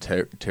not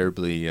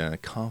terribly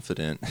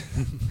confident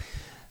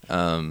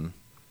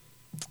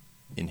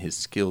in his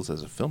skills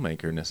as a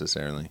filmmaker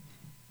necessarily.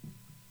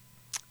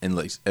 And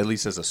at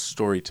least as a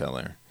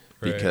storyteller,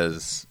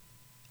 because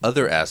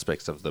other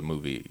aspects of the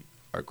movie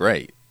are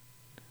great.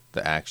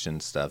 The action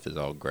stuff is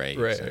all great,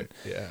 and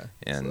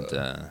it's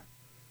a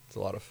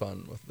lot of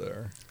fun with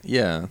their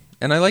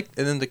and I like,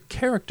 and then the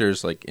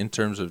characters, like in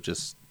terms of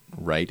just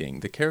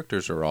writing, the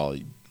characters are all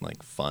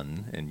like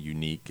fun and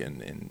unique,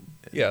 and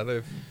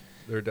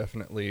they're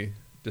definitely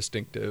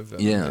distinctive,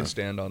 and they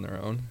stand on their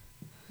own.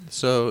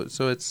 So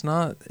it's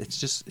not. It's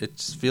just. It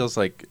just feels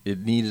like it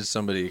needed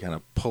somebody to kind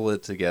of pull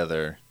it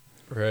together,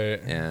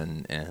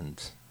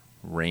 and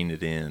rein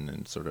it in,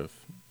 and sort of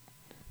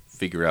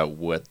figure out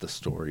what the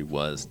story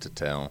was to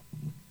tell.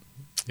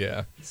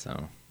 Yeah.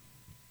 So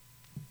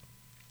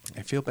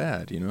I feel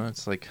bad, you know.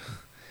 It's like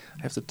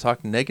I have to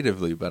talk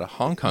negatively about a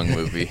Hong Kong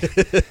movie.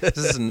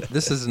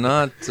 This is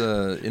not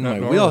in my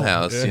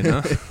wheelhouse, you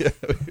know.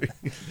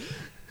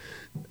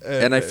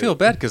 And I feel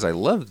bad because I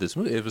loved this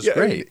movie. It was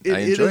great. I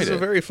enjoyed it. It is a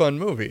very fun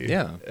movie.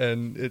 Yeah.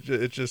 And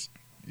it just,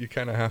 you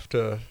kind of have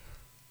to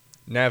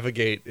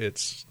navigate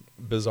its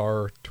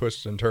bizarre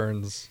twists and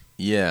turns.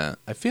 Yeah.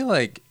 I feel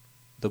like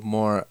the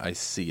more I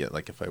see it,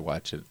 like if I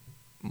watch it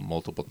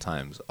multiple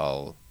times,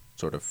 I'll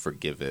sort of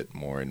forgive it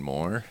more and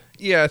more.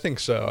 Yeah, I think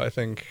so. I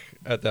think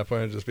at that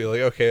point I'd just be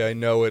like, okay, I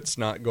know it's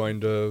not going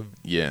to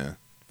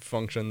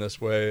function this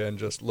way, and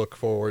just look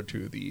forward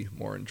to the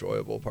more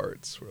enjoyable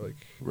parts.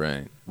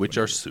 Which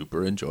are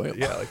super enjoyable.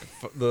 Yeah, like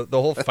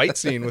the whole fight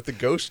scene with the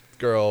ghost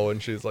girl,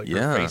 and she's like,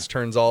 her face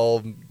turns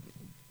all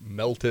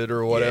melted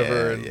or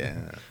whatever,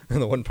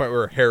 and the one part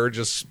where her hair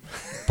just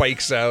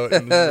spikes out,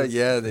 and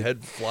the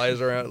head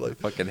flies around, like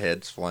fucking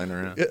heads flying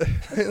around.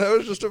 That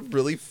was just a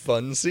really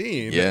fun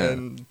scene.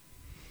 And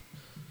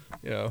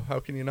you know, how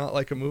can you not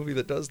like a movie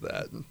that does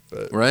that?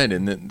 But,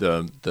 and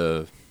then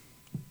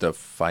the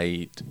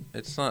fight,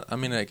 it's not, I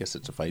mean, I guess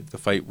it's a fight. The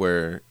fight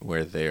where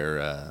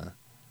they're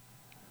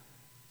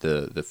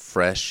the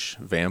fresh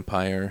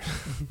vampire,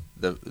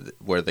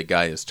 where the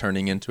guy is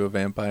turning into a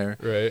vampire,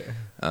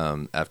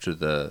 after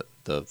the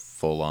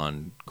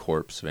full-on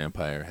corpse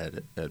vampire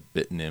had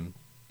bitten him,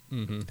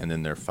 and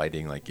then they're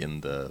fighting like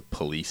in the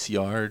police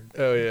yard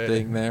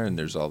thing there, and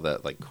there's all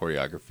that like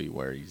choreography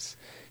where he's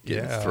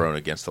getting thrown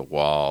against the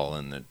wall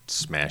and they're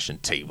smashing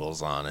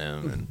tables on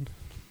him, and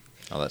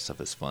all that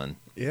stuff is fun.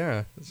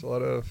 Yeah, there's a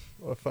lot of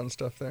fun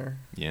stuff there.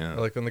 Yeah. I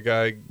like when the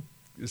guy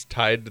is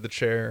tied to the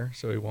chair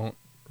so he won't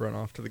run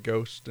off to the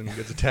ghost and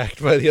gets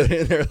attacked by the other,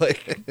 and they're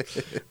like,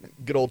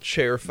 good old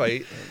chair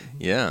fight.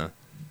 And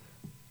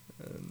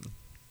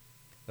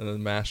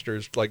then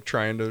Master's like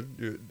trying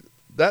to...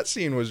 That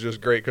scene was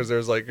just great because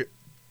there's like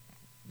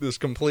this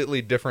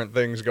completely different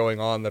things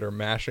going on that are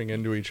mashing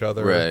into each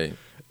other. Right.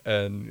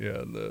 And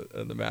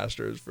the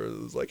master is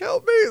like,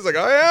 help me. He's like,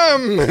 I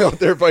am out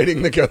there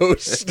fighting the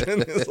ghost.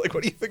 And he's like,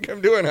 what do you think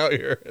I'm doing out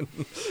here?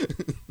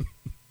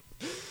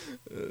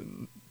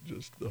 And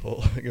just the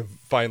whole thing of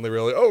finally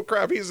really, oh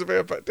crap, he's a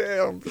vampire.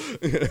 Damn.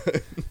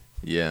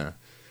 Yeah.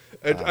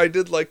 I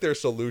did like their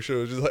solution. It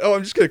was just like, oh,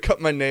 I'm just gonna cut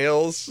my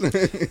nails.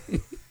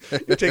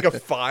 You take a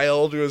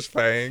file to his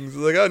fangs.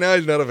 It's like, oh, now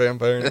he's not a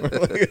vampire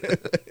anymore.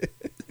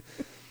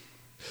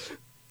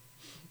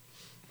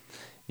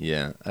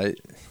 Yeah,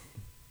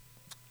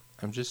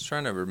 I'm just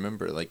trying to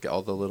remember like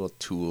all the little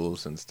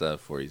tools and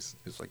stuff where he's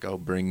like, oh,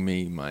 bring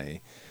me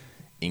my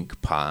ink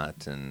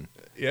pot and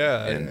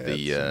Yeah, and it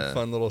the had some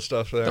fun little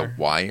stuff there. the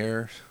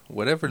wire,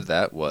 whatever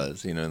that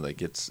was,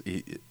 like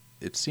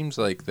it seems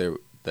like the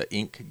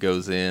ink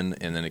goes in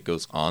and then it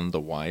goes on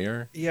the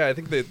wire. Yeah, I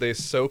think they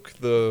soak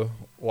the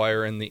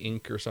wire in the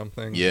ink or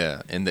something.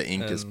 Yeah, and the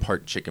ink is And-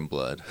 part chicken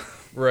blood.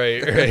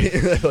 Right.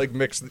 They, like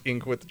mix the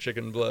ink with the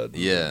chicken blood.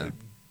 and Yeah. they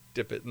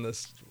dip it in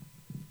this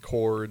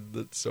cord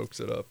that soaks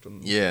it up.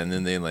 And Yeah, and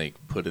then they like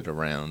put it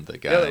around the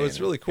guy. yeah, it was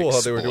and really it cool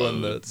how they were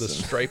doing the explodes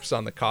and- stripes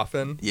on the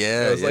coffin.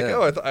 Yeah, I was like,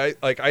 yeah.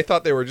 oh, I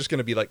thought they were just going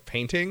to be like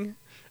painting.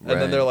 And then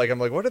Right. they're like, I'm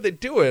like, what are they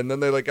doing? And then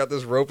they like got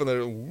this rope and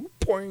they're whoop,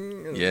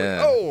 poing. And it's Yeah.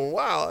 like, oh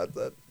wow,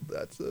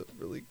 that's a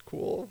really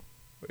cool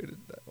way to.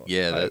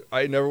 Yeah,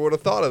 I never would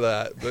have thought of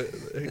that,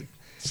 but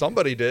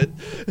somebody did.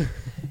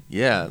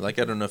 Yeah, like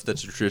I don't know if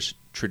that's a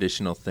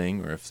traditional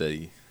thing or if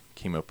they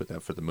came up with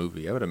that for the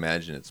movie. I would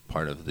imagine it's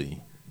part of the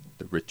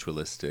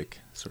ritualistic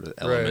sort of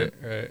element.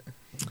 Right.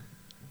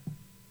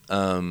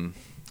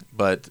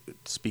 But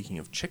speaking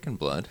of chicken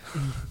blood,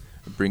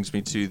 it brings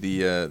me to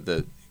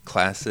the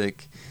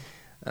classic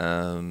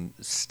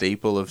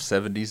staple of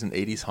 70s and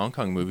 80s Hong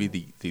Kong movie,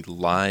 the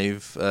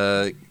live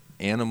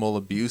animal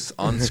abuse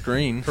on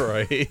screen,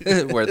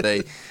 Right. where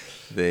they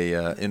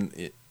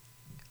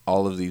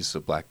all of these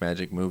black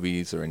magic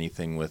movies or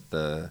anything with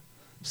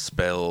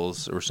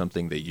spells or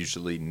something, they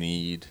usually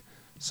need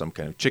some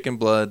kind of chicken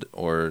blood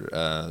or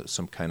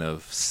some kind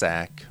of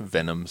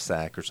venom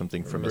sac or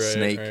something from a Right,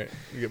 snake. Right.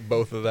 You get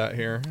both of that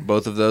here.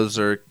 Both of those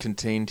are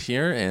contained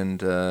here, and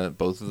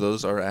both of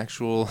those are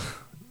actual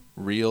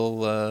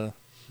real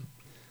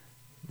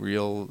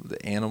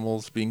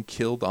animals being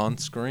killed on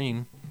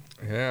screen.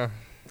 Yeah.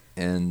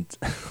 And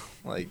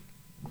like,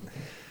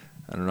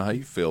 I don't know how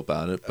you feel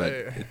about it, but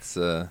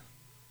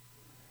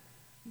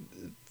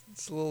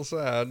It's a little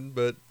sad,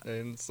 but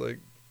and it's like,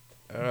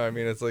 I don't know. I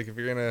mean, it's like if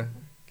you're gonna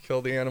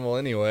kill the animal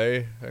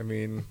anyway, I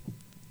mean,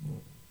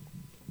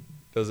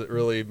 does it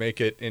really make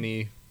it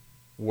any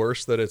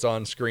worse that it's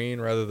on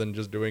screen rather than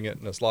just doing it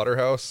in a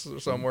slaughterhouse or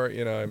somewhere?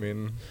 I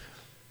mean,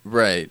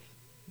 right.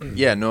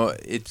 Yeah, no,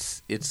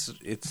 it's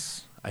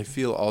I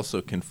feel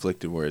also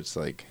conflicted where it's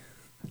like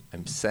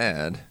I'm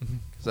sad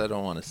because I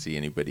don't want to see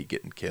anybody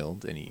getting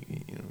killed,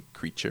 any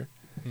creature.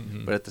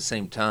 Mhm. But at the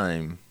same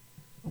time,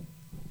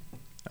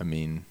 I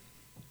mean,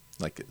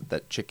 like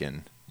that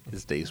chicken,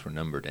 his days were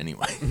numbered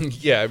anyway.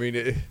 yeah, I mean,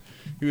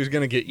 he was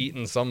gonna get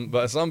eaten.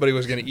 Somebody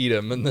was gonna eat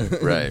him, and then,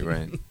 Right.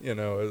 it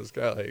was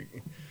kind of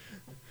like,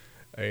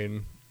 I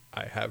mean,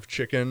 I have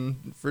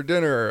chicken for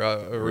dinner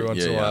every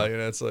once in a while.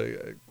 It's like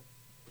I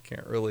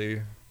can't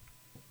really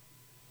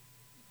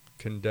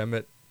condemn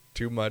it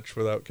too much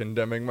without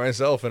condemning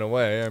myself in a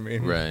way. I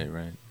mean, Right.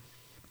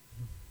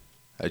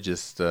 I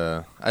just,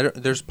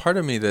 there's part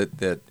of me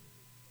that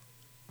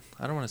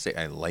I don't want to say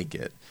I like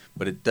it,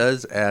 but it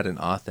does add an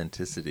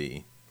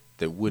authenticity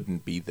that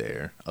wouldn't be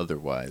there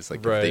otherwise. Like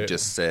if they Right.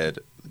 just said,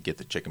 get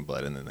the chicken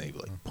blood, and then they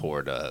like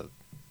poured a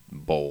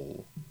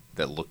bowl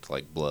that looked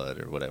like blood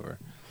or whatever.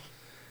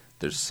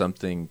 There's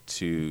something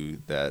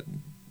to that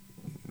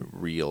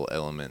real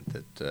element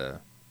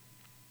that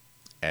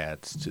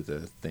adds to the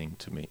thing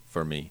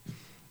for me.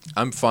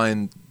 I'm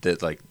fine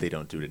that like they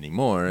don't do it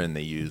anymore and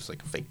they use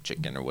like a fake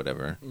chicken or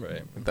whatever.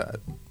 Right.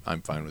 That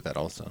I'm fine with that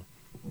also.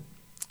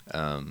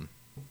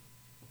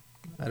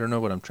 I don't know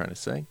what I'm trying to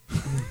say.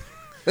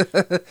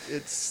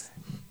 It's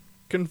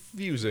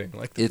confusing.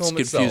 Like the It's film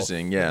itself.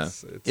 confusing, yeah.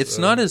 It's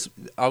not as,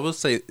 I will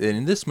say,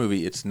 in this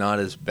movie, it's not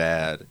as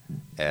bad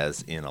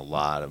as in a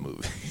lot of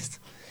movies.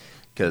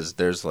 Because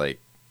there's like,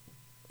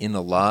 in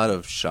a lot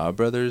of Shaw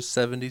Brothers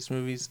 70s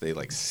movies, they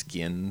like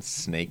skin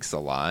snakes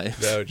alive.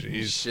 Oh,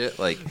 jeez. Shit,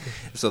 like,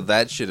 so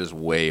that shit is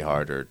way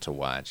harder to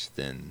watch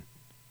than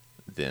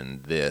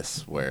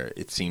this, where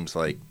it seems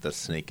like the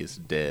snake is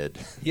dead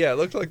Yeah, it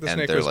looked like the And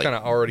snake they're was like- kind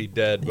of already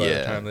dead by the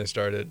Yeah. time they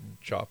started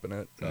chopping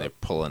it. and they're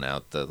pulling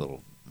out the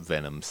little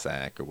venom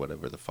sac or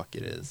whatever the fuck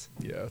it is.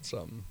 Yeah,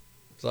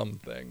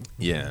 something.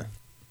 Yeah.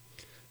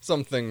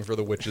 Something for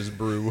the witch's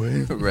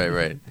brew.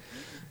 right.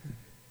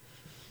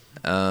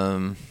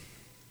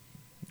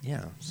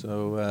 Yeah,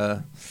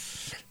 so,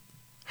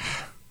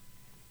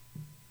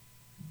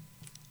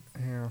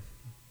 Yeah.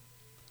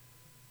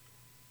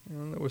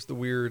 And that was the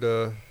weird,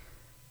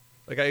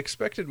 like, I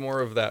expected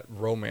more of that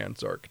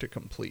romance arc to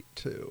complete,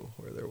 too,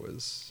 where there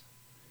was...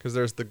 Because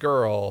there's the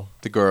girl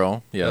the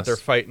girl, that yes. they're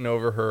fighting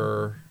over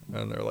her,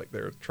 and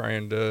they're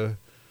trying to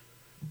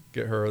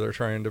get her. They're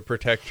trying to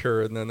protect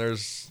her, and then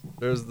there's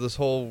this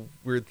whole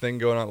weird thing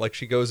going on. Like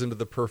she goes into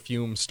the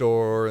perfume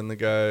store, and the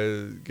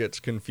guy gets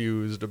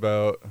confused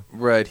about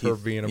Right. her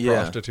being a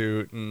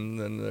prostitute, and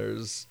then there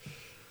was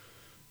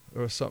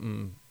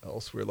something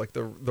else weird, like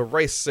the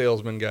rice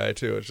salesman guy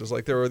too. It's just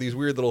like there were these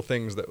weird little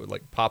things that would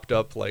like popped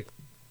up, like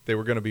they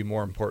were going to be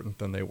more important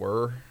than they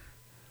were.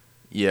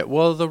 Yeah.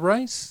 Well, the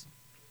rice.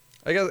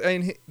 I guess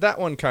that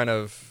one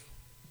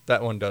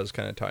does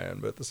kind of tie in,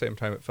 but at the same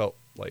time, it felt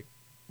like,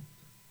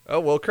 oh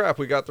well, crap,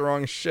 we got the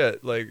wrong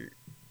shit. Like,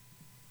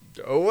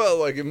 oh well,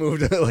 like it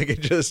moved, like it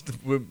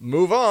just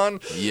move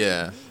on.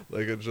 Yeah.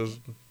 Like it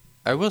just.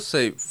 I will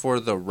say for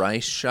the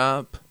rice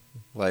shop,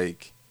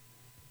 like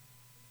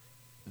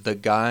the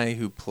guy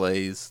who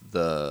plays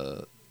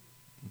the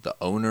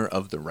owner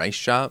of the rice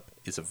shop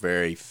is a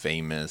very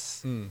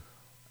famous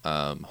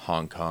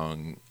Hong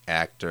Kong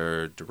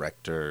actor,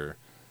 director,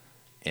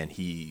 and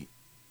he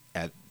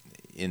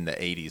in the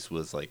 80s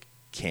was like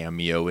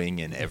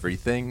cameoing and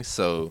everything.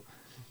 So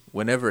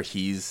whenever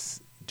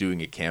he's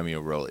doing a cameo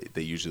role,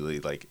 they usually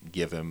like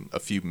give him a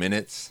few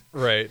minutes,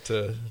 Right,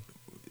 to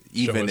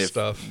even show if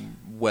stuff.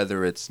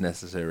 whether it's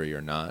necessary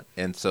or not.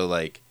 And so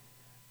like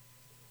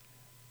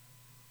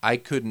I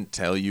couldn't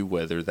tell you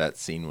whether that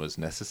scene was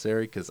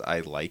necessary because I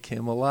like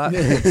him a lot.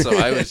 So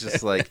I was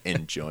just like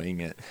enjoying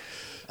it.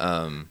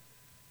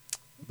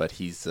 But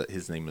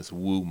his name is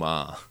Wu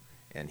Ma,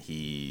 and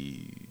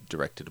he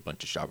directed a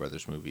bunch of Shaw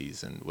Brothers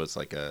movies and was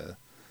like a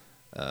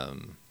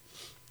kind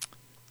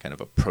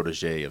of a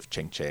protege of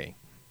Cheng Che.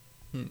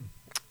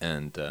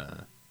 And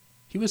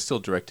he was still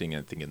directing,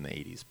 I think, in the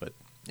 80s. But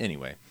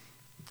anyway,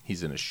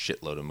 he's in a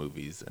shitload of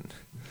movies, and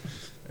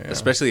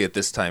especially at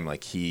this time,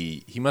 like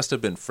he must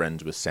have been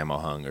friends with Sammo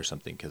Hung or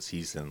something, because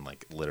he's in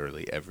like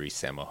literally every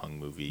Sammo Hung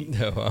movie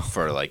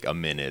for like a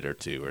minute or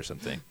two or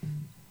something.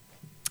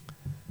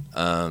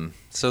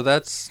 So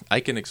I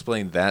can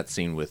explain that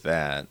scene with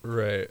that.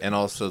 Right. And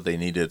also they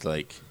needed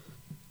like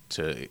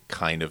to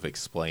kind of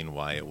explain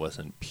why it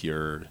wasn't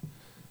pure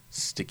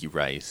sticky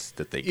rice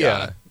that they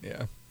got.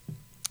 Yeah.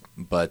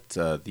 But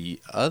the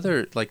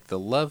other, like the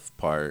love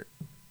part,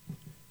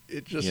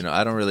 It just,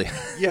 I don't really.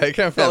 yeah, it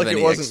kind of felt have like it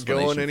any wasn't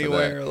explanation going for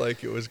anywhere.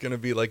 Like it was going to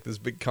be like this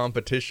big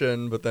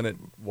competition, but then it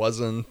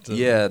wasn't. And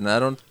Yeah, and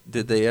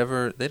they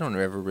don't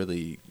ever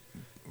really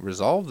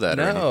resolve that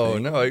or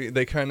anything. No,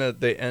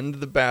 they end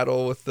the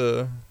battle with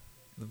the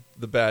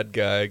bad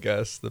guy, I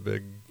guess, the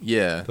big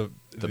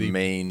the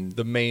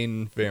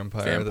main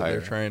vampire that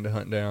they're trying to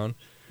hunt down.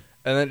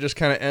 And then it just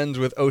kind of ends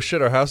with, oh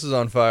shit, our house is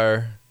on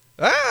fire.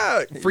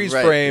 Ah, freeze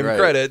frame,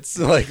 credits.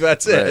 Like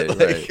that's it.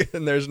 Like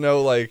and there's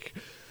no like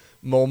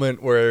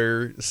moment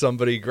where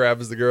somebody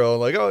grabs the girl and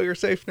like, oh, you're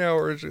safe now,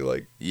 or she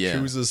like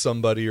chooses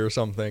somebody or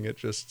something. It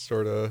just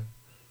sort of.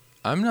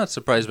 I'm not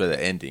surprised by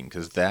the ending,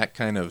 because that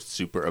kind of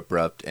super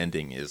abrupt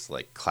ending is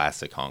like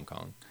classic Hong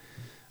Kong.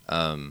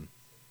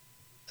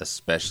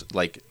 Especially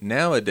like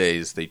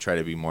nowadays they try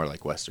to be more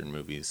like Western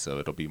movies, so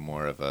it'll be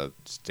more of a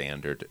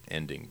standard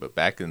ending. But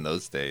back in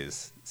those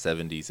days,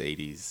 70s,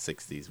 80s,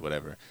 60s,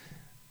 whatever,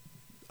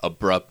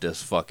 abrupt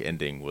as fuck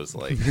ending was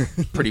like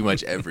pretty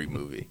much every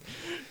movie.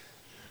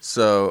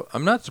 So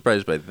I'm not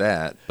surprised by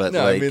that. But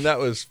no, I mean that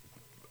was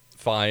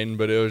fine,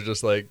 but it was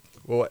just like,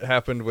 well, what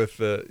happened with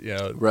the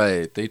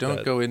right? They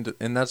don't go into,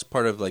 and that's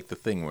part of like the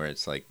thing where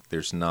it's like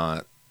there's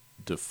not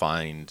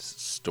defined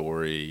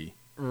story.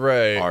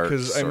 Right,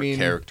 because I mean,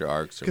 character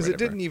arcs, because it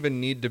didn't even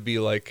need to be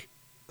like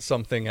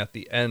something at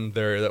the end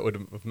there that would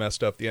have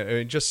messed up the end. I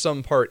mean, just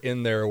some part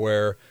in there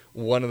where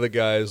one of the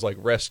guys like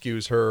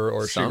rescues her,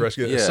 or she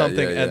rescues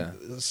something,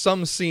 and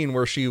some scene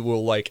where she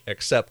will like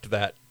accept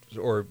that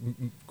or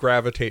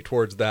gravitate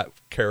towards that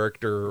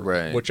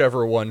character,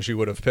 whichever one she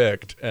would have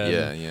picked,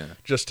 and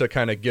just to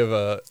kind of give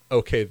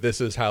okay,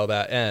 this is how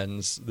that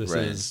ends. This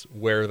is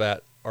where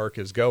that arc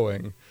is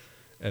going.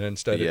 And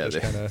instead it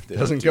just kind of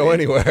doesn't go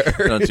anywhere.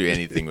 They don't do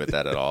anything with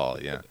that at all,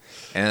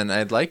 And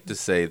I'd like to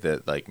say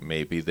that like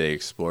maybe they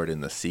explored in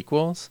the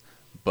sequels,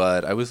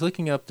 but I was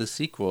looking up the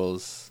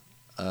sequels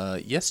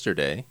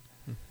yesterday,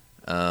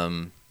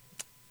 and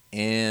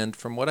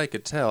from what I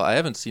could tell, I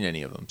haven't seen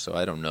any of them, so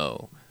I don't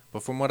know.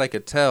 But from what I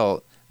could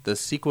tell, the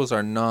sequels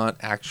are not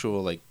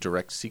actual like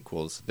direct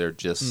sequels. They're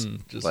just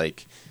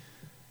like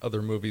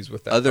other movies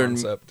with that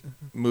concept.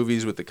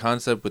 Movies with the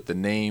concept, with the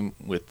name,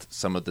 with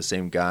some of the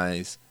same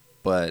guys,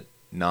 but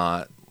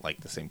not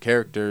like the same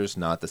characters,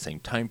 not the same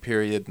time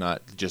period,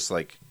 not just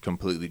like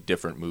completely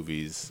different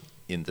movies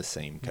in the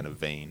same kind of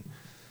vein.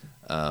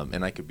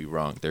 And I could be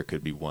wrong. There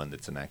could be one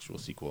that's an actual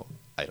sequel.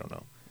 I don't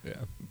know.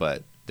 Yeah.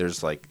 But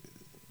there's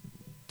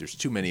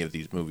too many of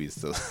these movies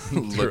to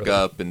look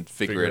up and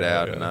figure it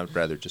out, and I'd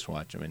rather just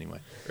watch them anyway.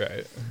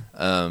 Right.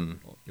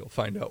 You'll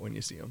find out when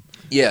you see them.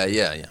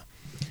 Yeah.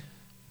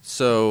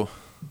 So,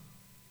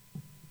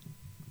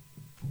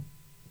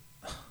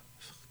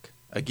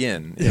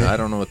 again, I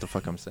don't know what the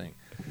fuck I'm saying.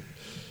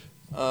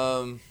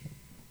 I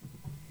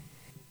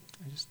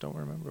just don't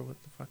remember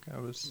what the fuck I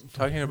was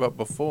talking about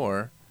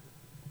before.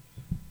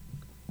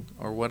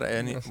 or what I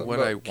Yeah, something what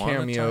I about want to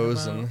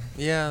cameos talk about. and-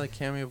 Yeah, the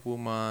cameo of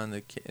Wuman,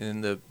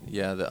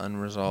 the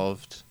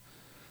unresolved.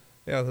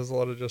 Yeah, there's a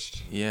lot of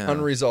just Yeah.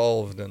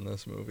 unresolved in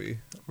this movie.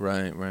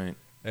 Right.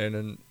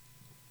 And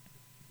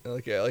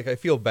like I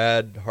feel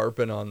bad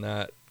harping on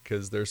that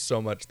because there's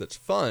so much that's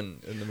fun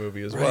in the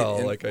movie as Right, well.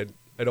 and- Like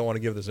I don't want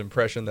to give this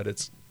impression that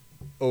it's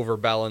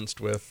overbalanced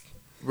with.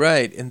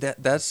 Right, and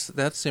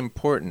that's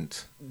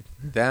important.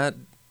 That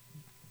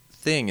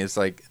thing is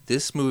like,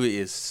 this movie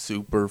is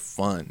super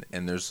fun,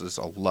 and there's just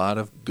a lot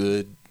of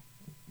good,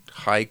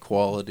 high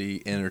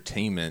quality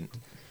entertainment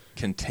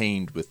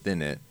contained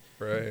within it.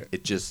 Right.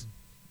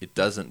 It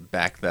doesn't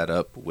back that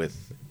up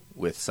with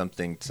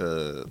something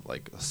to,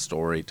 like, a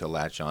story to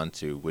latch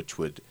onto, which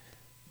would,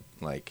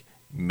 like,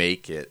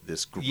 make it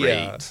this great,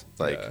 Yeah,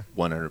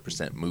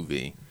 100%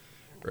 movie.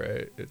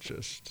 Right. It's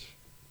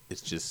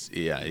just,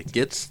 it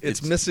gets...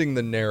 It's missing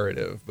the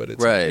narrative, but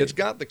it's Right. it's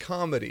got the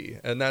comedy,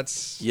 and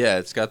that's Yeah,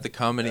 it's got the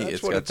comedy, that's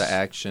it's what got the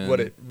action. what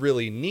it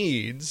really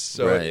needs.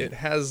 So Right. it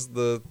has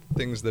the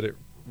things that it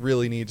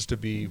really needs to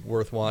be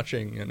worth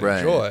watching and Right.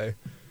 enjoy.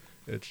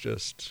 It's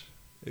just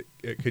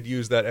it could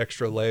use that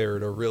extra layer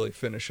to really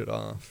finish it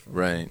off.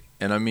 Right.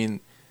 And I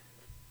mean,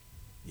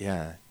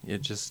 yeah,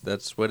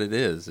 that's what it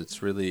is.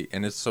 It's really,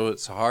 and it's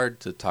hard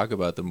to talk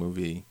about the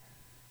movie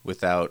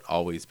without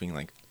always being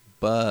like,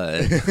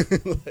 but,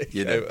 Like,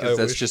 you know, I because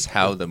that's wish- just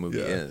how the movie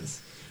yeah.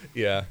 is.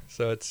 Yeah,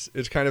 so it's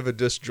kind of a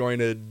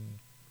disjointed,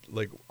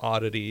 like,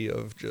 oddity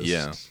of just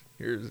Yeah.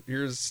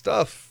 here's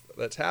stuff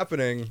that's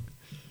happening,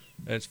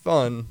 and it's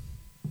fun.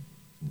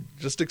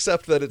 Just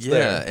accept that it's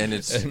there. And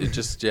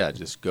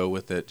just go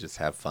with it, just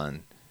have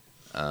fun.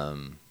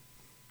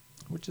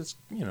 Which is,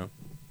 you know,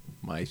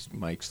 my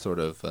sort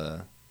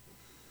of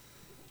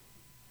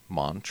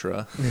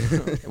mantra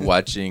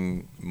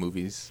watching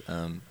movies.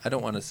 I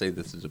don't want to say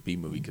this is a B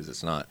movie because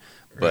it's not,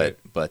 but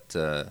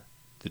the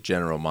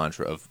general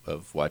mantra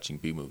of watching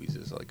B movies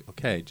is like,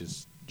 okay,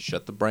 just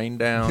shut the brain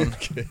down.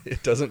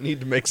 It doesn't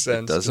need to make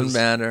sense. It doesn't Just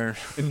matter.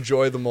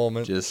 Enjoy the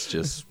moment.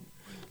 Just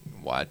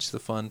watch the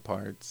fun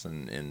parts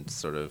and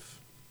sort of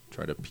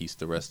try to piece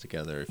the rest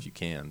together if you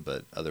can,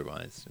 but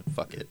otherwise,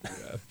 fuck it.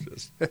 Yeah,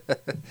 just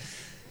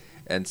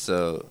And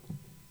so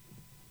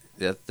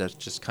that's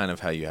just kind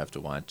of how you have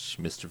to watch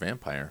Mr.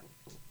 Vampire.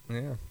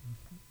 yeah.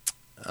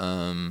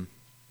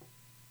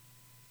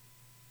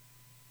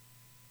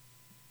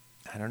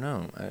 I don't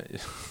know.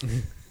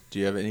 Do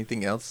you have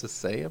anything else to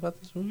say about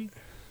this movie?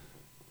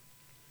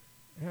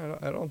 Yeah,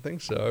 I don't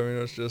think so. I mean,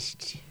 it's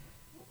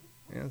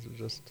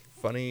just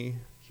funny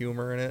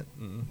humor in it.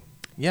 And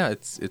Yeah,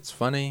 it's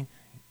funny.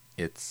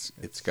 It's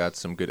got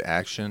some good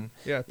action.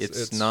 yeah,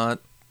 It's not.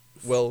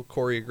 well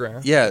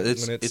choreographed. Yeah, when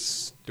it's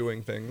it's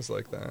doing things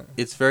like that.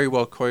 It's very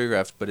well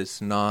choreographed, but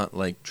it's not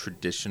like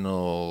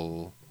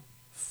traditional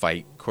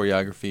fight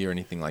choreography or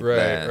anything like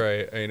that.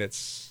 Right. I mean,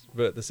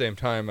 but at the same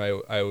time,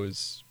 I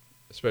was,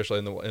 especially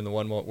in the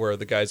one moment where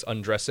the guy's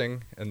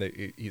undressing and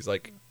he's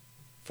like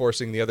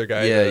forcing the other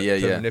guy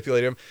to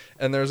manipulate him,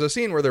 and there's a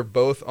scene where they're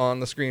both on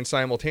the screen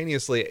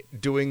simultaneously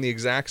doing the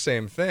exact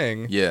same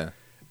thing. Yeah.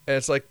 And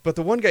it's like, but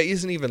the one guy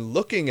isn't even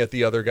looking at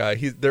the other guy.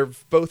 They're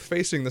both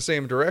facing the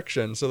same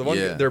direction. So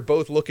they're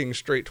both looking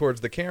straight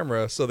towards the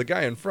camera. So the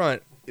guy in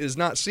front is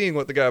not seeing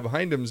what the guy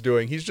behind him is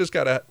doing. He's just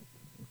got to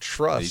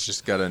trust. He's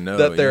just got to know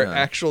that they're yeah.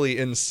 actually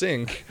in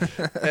sync,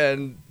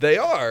 and they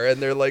are, and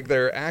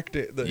they're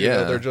acting.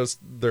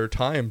 They're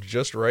timed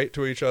just right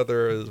to each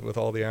other with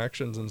all the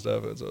actions and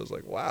stuff. And so I was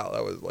like,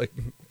 wow,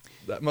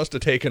 that must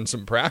have taken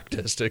some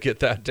practice to get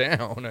that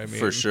down. I mean,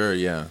 For sure,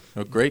 yeah.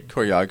 No, great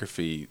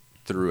choreography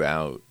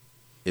throughout.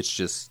 It's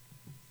just,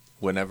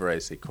 whenever I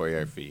say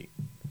choreography,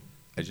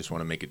 I just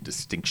want to make a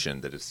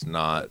distinction that it's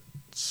not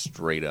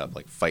straight up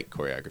like fight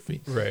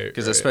choreography. Right.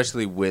 Because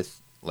especially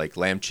with, like,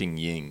 Lam Ching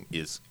Ying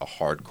is a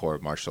hardcore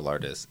martial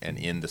artist, and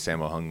in the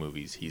Sammo Hung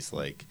movies, he's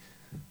like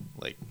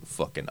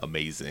fucking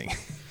amazing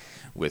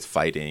with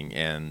fighting,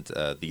 and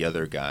the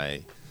other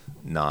guy,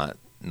 not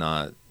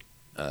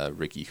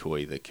Ricky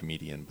Hui, the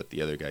comedian, but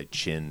the other guy,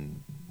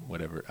 Chin,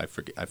 whatever, I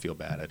forget, I feel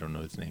bad, I don't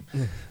know his name,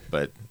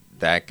 but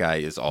that guy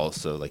is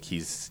also, like,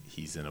 he's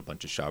in a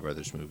bunch of Shaw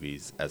Brothers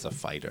movies as a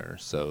fighter,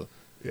 so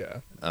yeah.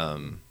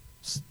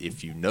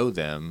 if you know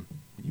them,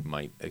 you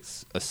might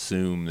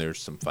assume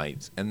there's some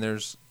fights, and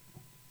there's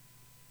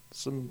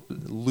some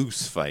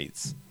loose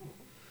fights.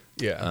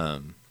 Yeah.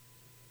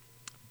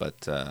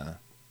 But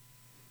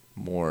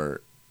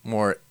more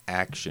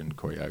action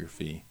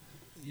choreography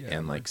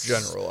and like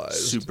generalized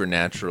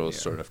supernatural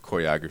sort of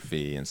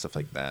choreography and stuff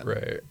like that.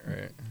 Right.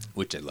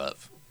 Which I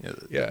love.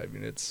 Yeah, I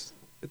mean it's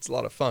a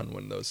lot of fun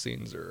when those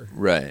scenes are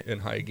right in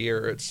high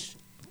gear.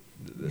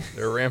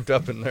 They're ramped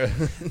up in there.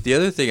 The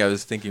other thing I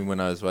was thinking when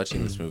I was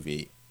watching this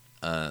movie,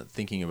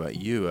 thinking about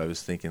you, I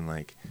was thinking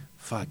like,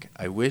 fuck,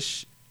 I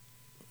wish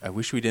I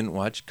wish we didn't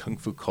watch Kung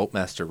Fu Cult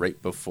Master right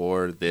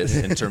before this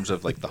in terms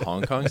of like the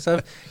Hong Kong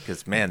stuff,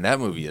 because man, that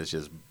movie is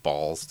just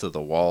balls to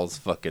the walls,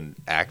 fucking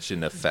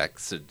action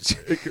effects.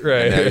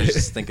 Right. And I was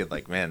just thinking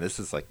like, man, this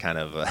is like kind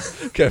of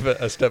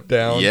a step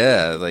down.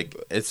 yeah, like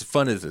as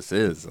fun as this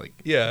is, like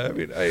Yeah, I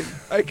mean,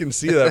 I can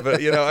see that,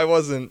 but I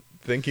wasn't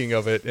thinking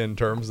of it in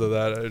terms of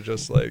that. I was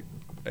just like,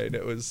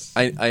 it was.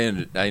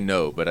 I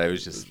know, but I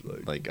was just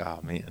like, oh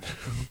man,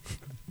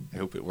 I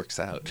hope it works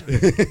out.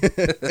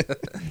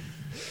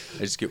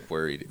 I just get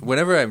worried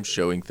whenever I'm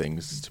showing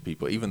things to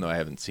people, even though I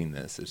haven't seen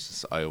this. It's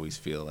just I always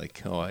feel like,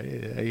 oh,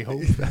 I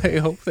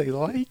hope they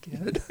like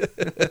it.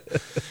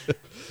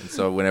 And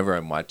so whenever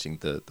I'm watching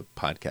the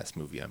podcast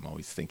movie, I'm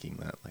always thinking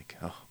that, like,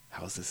 oh,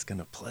 how's this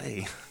gonna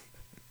play?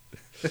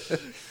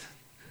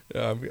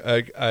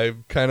 I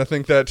kind of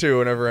think that too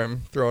whenever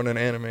I'm throwing an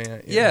anime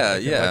at you.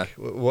 Yeah. Like,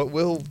 what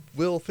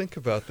will think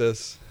about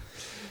this?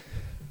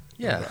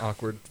 Yeah,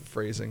 Awkward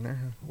phrasing there.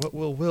 What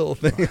will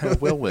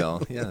think?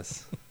 Will,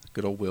 yes.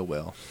 Good old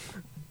Will.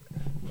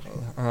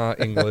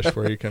 English,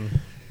 where you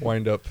can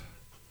wind up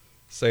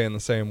saying the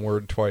same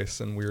word twice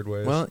in weird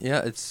ways. Well,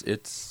 yeah,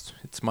 it's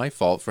my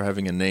fault for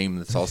having a name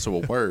that's also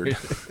a word.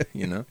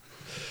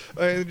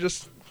 I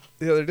just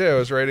the other day I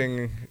was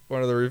writing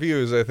one of the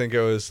reviews. I think it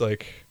was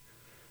like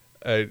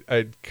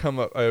I'd come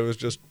up. I was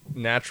just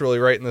naturally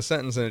writing the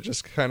sentence, and it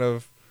just kind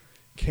of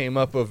came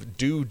up of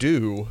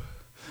do.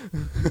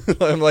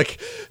 I'm like,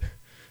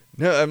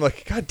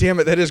 God damn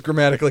it, that is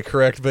grammatically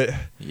correct, but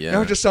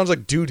now it just sounds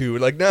like doo-doo.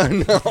 Like, no,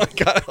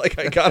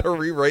 I gotta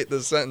rewrite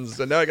the sentence,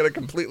 and now I gotta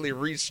completely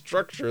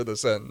restructure the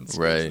sentence.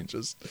 Right.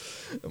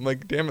 I'm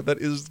like, damn it, that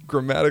is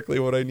grammatically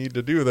what I need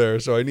to do there,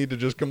 so I need to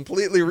just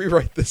completely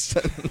rewrite this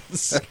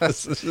sentence.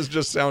 This is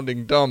just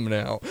sounding dumb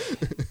now.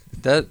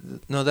 That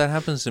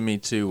happens to me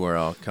too, where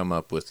I'll come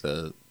up with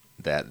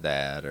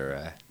that or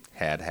a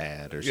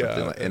had or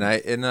something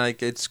like, and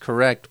like it's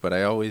correct, but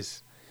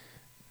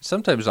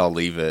sometimes I'll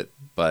leave it,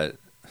 but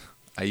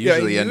I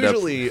usually end up.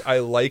 I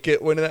like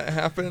it when that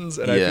happens,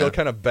 and I feel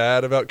kind of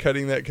bad about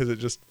cutting that because it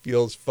just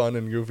feels fun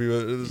and goofy.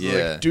 It's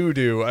like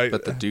doo-doo.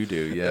 But the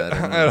doo-doo, yeah.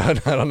 I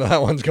don't know.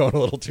 That one's going a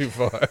little too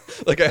far.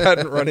 Like, I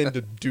hadn't run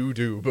into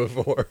doo-doo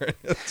before.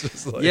 It's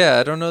just like... Yeah,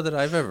 I don't know that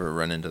I've ever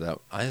run into that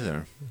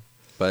either.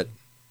 But,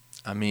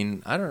 I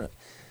mean, I don't know.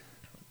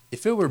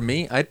 If it were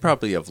me, I'd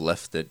probably have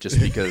left it just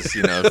because,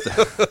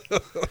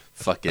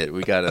 fuck it,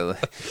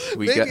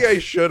 Maybe I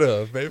should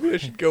have. Maybe I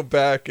should go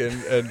back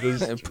and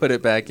just and put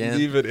it back in,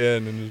 leave it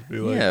in, and just be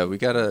like, yeah, we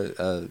got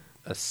a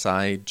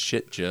side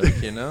shit joke,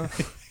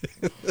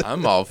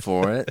 I'm all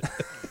for it.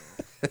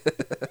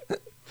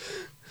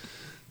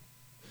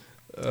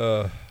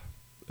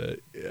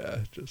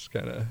 Just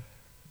kind of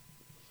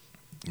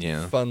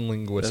fun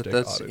linguistic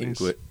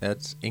oddities.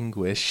 That's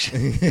English.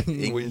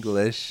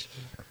 English.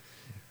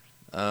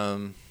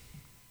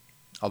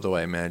 Although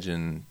I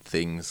imagine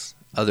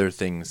other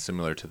things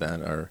similar to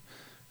that are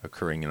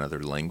occurring in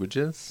other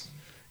languages.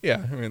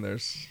 Yeah, I mean,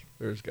 there's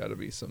got to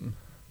be some.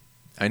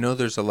 I know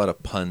there's a lot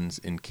of puns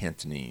in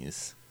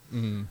Cantonese.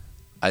 Mm.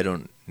 I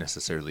don't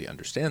necessarily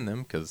understand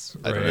them because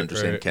I don't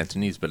understand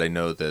Cantonese, but I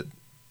know that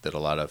a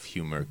lot of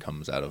humor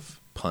comes out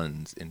of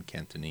puns in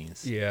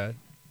Cantonese. Yeah.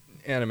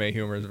 Anime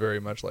humor is very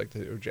much like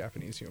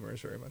Japanese humor is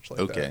very much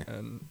like that.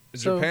 And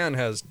Japan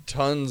has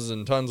tons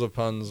and tons of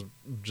puns,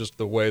 just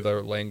the way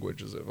their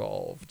language has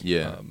evolved.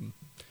 Yeah.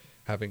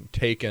 Having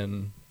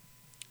taken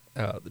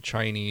the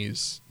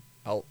Chinese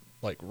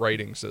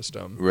writing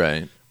system,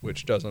 right,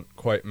 which doesn't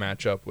quite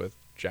match up with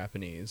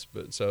Japanese,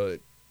 but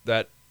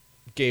that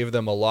gave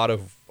them a lot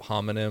of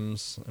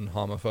homonyms and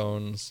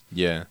homophones.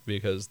 Yeah.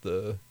 Because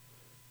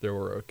there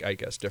were, I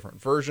guess,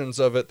 different versions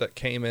of it that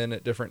came in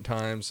at different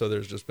times, so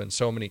there's just been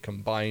so many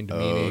combined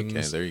meanings.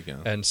 Okay, there you go.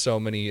 And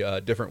so many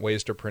different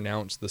ways to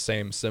pronounce the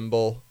same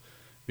symbol,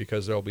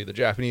 because there'll be the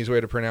Japanese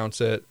way to pronounce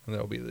it, and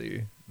there'll be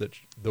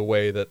the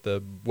way that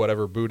the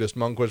whatever Buddhist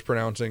monk was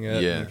pronouncing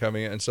it and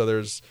coming in. And so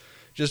there's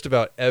just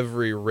about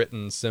every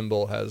written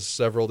symbol has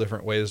several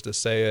different ways to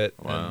say it,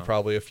 and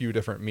probably a few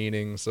different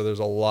meanings, so there's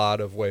a lot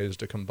of ways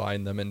to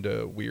combine them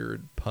into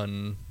weird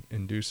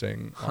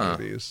pun-inducing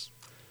oddities.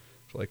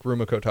 Like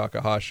Rumiko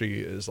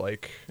Takahashi is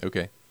like,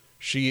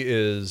 she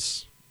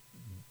is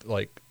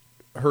like,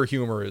 her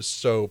humor is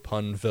so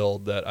pun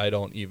filled that I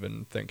don't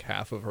even think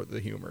half of the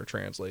humor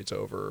translates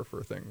over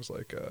for things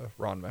like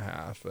Ron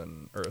Mahath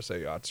and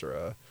Urusei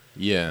Yatsura.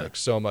 Yeah, like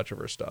so much of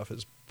her stuff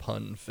is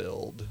pun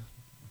filled.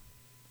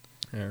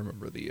 I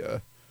remember the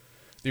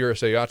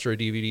Urusei Yatsura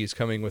DVDs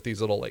coming with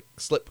these little like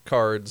slip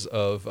cards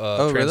of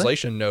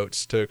translation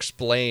notes to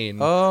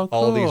explain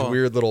all these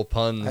weird little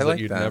puns that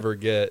you'd never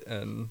get.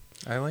 And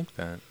I like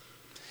that.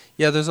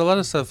 Yeah, there's a lot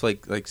of stuff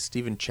like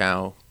Stephen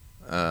Chow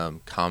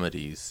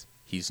comedies.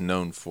 He's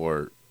known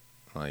for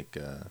like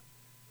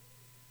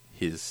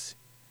his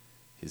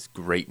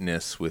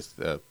greatness with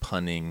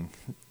punning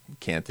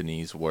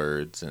Cantonese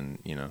words, and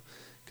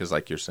because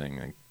like you're saying,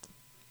 like,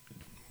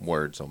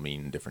 words will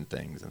mean different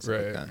things and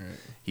stuff like that. Right.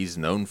 He's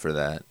known for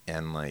that,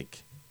 and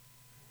like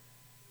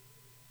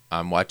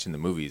I'm watching the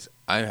movies,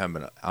 I'm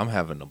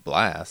having a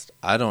blast.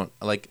 I don't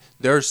like.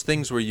 There's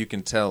things where you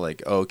can tell,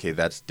 like, oh, okay,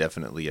 that's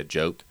definitely a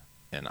joke,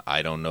 and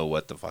I don't know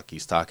what the fuck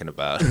he's talking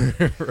about.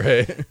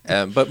 Right.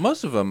 But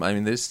most of them, I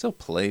mean, they still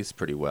plays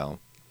pretty well.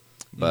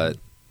 But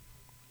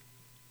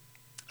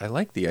I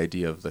like the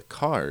idea of the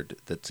card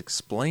that's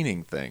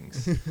explaining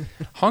things.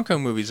 Hong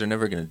Kong movies are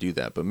never going to do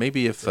that, but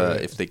maybe if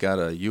they got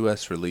a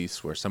U.S.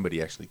 release where somebody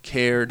actually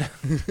cared,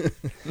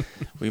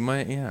 we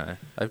might. Yeah,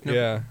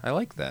 I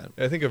like that.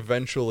 I think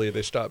eventually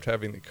they stopped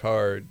having the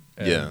card,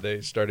 and Yeah. they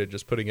started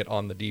just putting it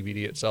on the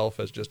DVD itself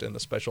as just in the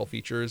special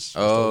features. Just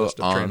Oh, a list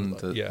of on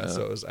the-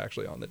 so it was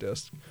actually on the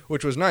disc,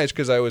 which was nice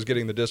because I was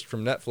getting the disc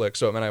from Netflix,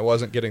 so it meant I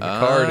wasn't getting the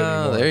card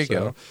anymore. There you so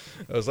go.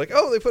 I was like,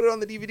 oh, they put it on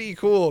the DVD.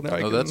 Cool. Now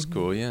I can, That's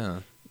cool. Yeah.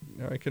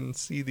 Now I can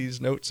see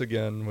these notes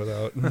again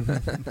without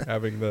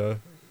having the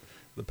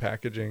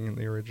packaging and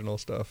the original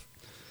stuff.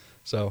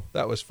 So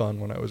that was fun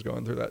when I was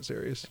going through that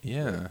series.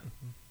 Yeah.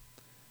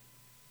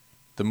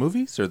 The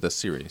movies or the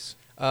series?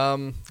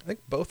 I think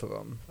both of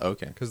them.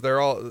 Okay. Because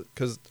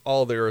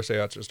all the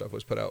Urusei stuff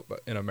was put out,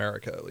 but in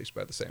America at least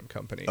by the same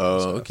company. and Oh,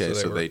 stuff. okay.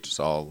 So they just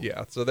all.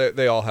 Yeah, so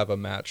they all have a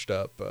matched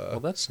up Well,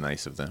 that's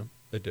nice of them.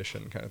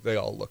 edition kind of. They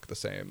all look the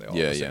same. They all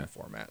Yeah, have the yeah. same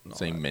format and all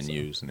Same that,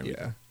 menus so, and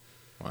everything. Yeah,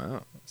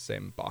 Wow.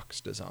 same box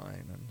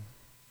design and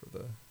for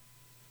the.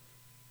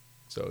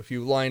 So if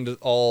you lined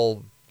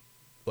all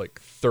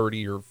like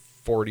 30 or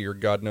 40 or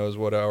God knows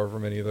what, however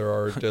many there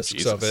are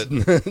discs of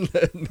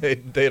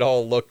it, they'd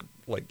all look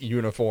like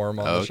uniform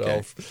on the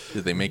shelf.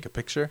 Did they make a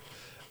picture?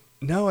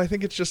 No, I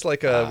think it's just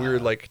like a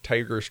weird like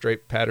tiger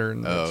stripe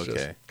pattern. Oh, That okay.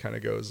 just kind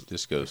of goes.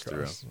 Just goes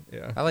across. through.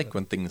 Yeah, I like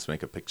when things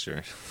make a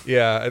picture.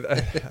 Yeah,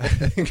 I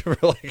think for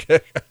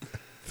like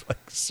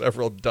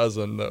several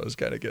dozen, that was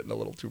kind of getting a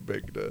little too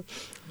big to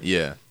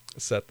Yeah.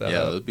 set that Yeah,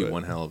 up. that would be but-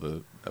 one hell of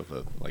a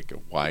like a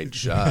wide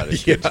shot.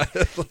 You Yeah,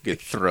 could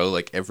throw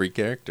like every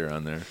character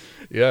on there.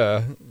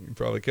 yeah, you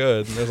probably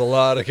could. And there's a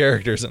lot of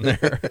characters in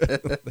there.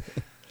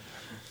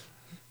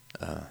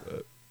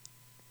 But-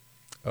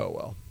 oh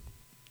well.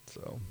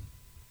 So,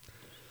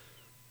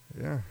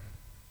 yeah.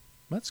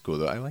 That's cool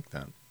though. I like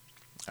that.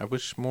 I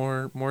wish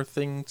more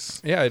things,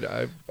 Yeah, I more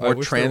wish there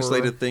were-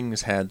 translated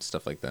things had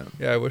stuff like that.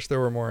 Yeah, I wish there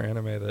were more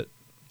anime that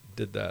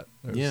did that.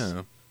 There's-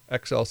 Yeah.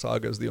 XL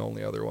Saga is the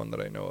only other one that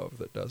I know of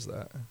that does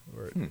that,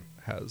 where it Hmm.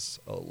 has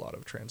a lot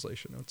of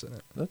translation notes in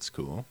it. That's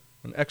cool.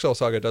 And XL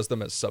Saga does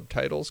them as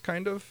subtitles,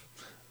 kind of.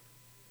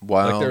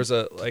 While Like there's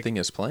a the like thing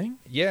is playing?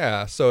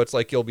 yeah, so it's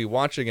like you'll be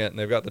watching it and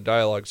they've got the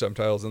dialogue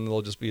subtitles, and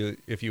they'll just be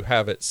if you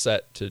have it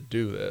set to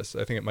do this.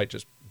 I think it might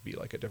just be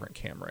like a different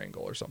camera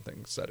angle or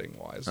something setting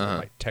wise. It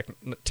might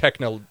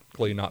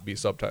technically not be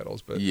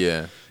subtitles, but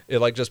Yeah. it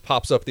like just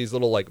pops up these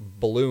little like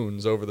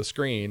balloons over the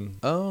screen.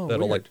 Oh,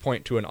 that'll weird. like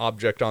point to an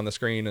object on the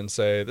screen and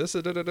say this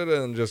is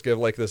da-da-da-da, and just give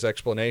like this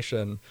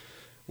explanation,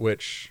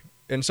 which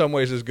in some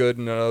ways is good,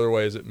 and in other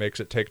ways it makes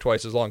it take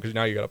twice as long because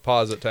now you got to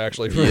pause it to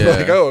actually Yeah.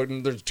 like, oh,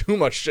 there's too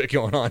much shit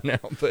going on now.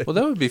 But Well,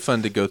 that would be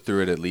fun to go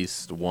through it at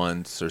least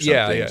once or something.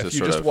 yeah, to if you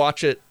sort just of,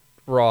 watch it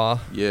raw,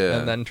 Yeah.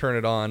 and then turn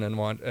it on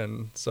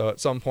and so at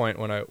some point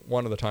when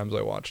one of the times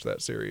I watched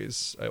that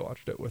series, I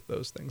watched it with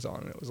those things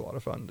on, and it was a lot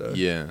of fun to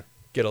Yeah.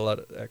 get a lot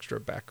of extra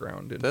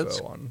background info That's-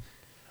 on.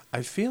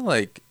 I feel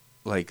like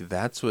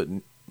that's what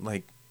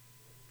like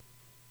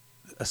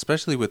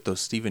especially with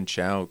those Stephen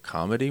Chow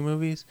comedy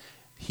movies,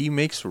 he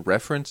makes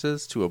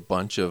references to a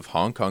bunch of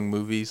Hong Kong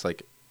movies,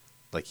 like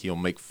he'll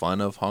make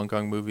fun of Hong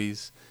Kong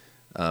movies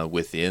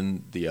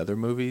within the other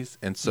movies.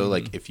 And so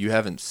like if you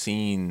haven't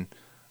seen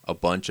a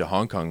bunch of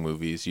Hong Kong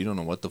movies, you don't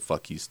know what the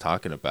fuck he's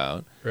talking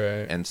about.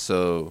 Right. And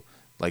so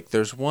like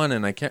there's one,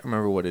 and I can't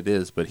remember what it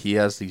is, but he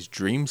has these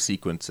dream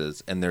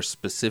sequences, and they're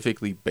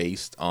specifically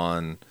based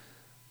on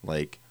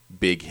like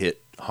big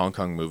hit Hong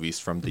Kong movies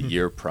from the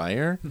year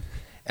prior.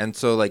 And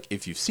so like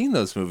if you've seen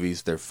those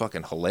movies, they're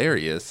fucking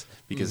hilarious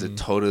because it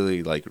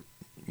totally like,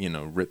 you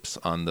know, rips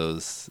on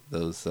those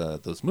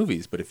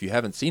movies. But if you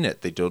haven't seen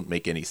it, they don't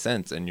make any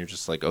sense, and you're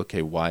just like,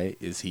 okay, why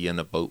is he in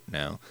a boat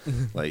now?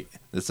 Like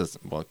this is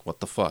like what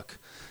the fuck.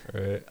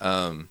 Right.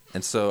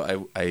 And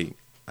so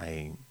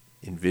I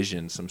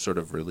envision some sort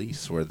of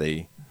release where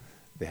they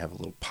have a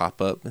little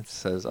pop up that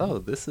says, "Oh,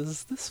 this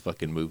is this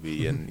fucking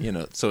movie," and you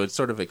know, so it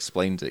sort of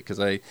explains it, because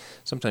I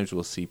sometimes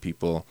will see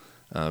people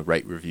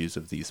write reviews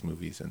of these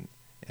movies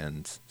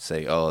and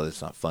say, "Oh,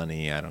 it's not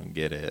funny. I don't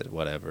get it.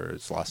 Whatever.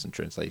 It's lost in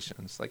translation."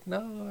 It's like,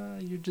 no,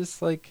 you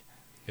just like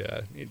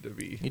Yeah, need to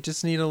be you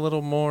just need a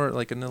little more,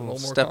 like a little more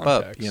step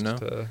up, context you know,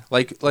 to-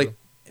 like,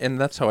 and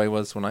that's how I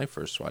was when I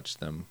first watched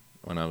them.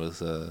 When I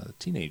was a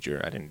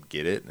teenager, I didn't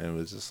get it, and it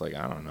was just like,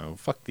 I don't know,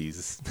 fuck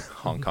these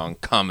Hong Kong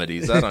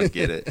comedies. I don't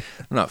get it.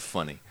 I'm not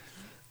funny.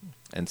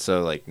 And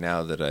so, like,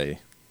 now that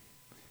I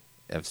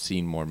have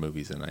seen more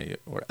movies and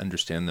or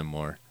understand them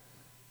more,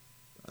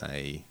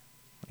 I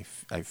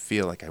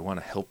feel like I want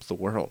to help the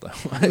world.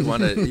 I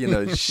want to, you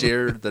know,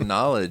 share the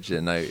knowledge,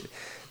 and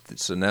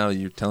so now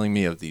you're telling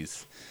me of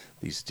these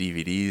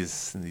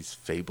DVDs and these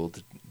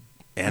fabled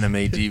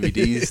anime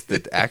DVDs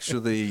that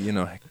actually,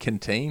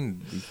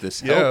 contain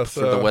this help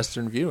for the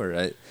Western viewer,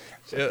 right?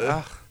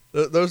 Yeah,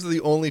 those are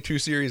the only 2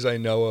 series I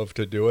know of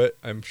to do it.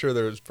 I'm sure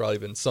there's probably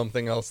been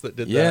something else that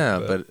did that. Yeah,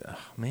 but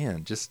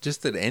man, just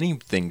that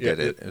anything did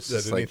it. It's that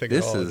just like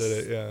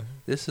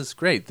this is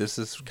great. This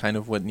is kind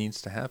of what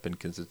needs to happen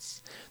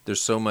because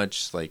there's so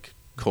much like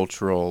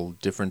cultural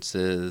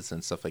differences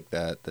and stuff like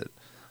that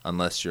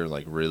unless you're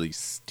like really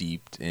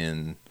steeped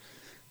in,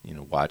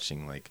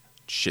 watching like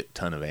shit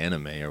ton of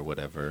anime or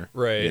whatever,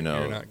 right? You're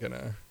not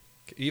gonna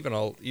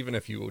even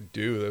if you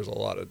do. There's a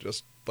lot of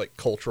just like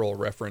cultural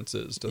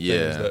references to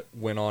things that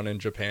went on in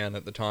Japan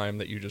at the time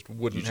that you just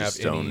wouldn't have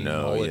any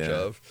knowledge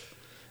of.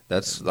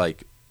 That's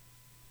like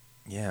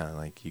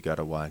you got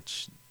to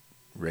watch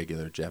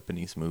regular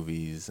Japanese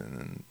movies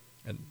and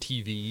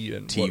TV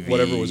and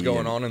whatever was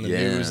going on in the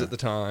news at the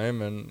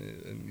time,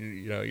 and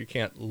you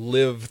can't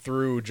live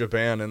through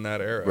Japan in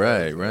that era.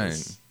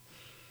 Right.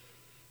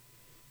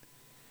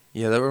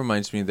 Yeah, that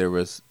reminds me. There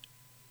was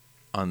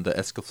on the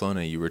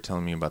Escaflowne. You were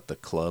telling me about the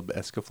Club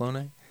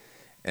Escaflowne,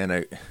 and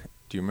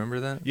do you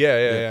remember that?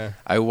 Yeah.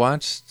 I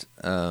watched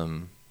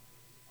one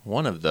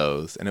of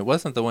those, and it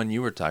wasn't the one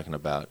you were talking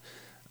about.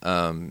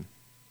 I don't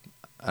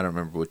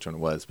remember which one it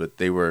was, but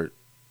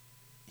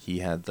he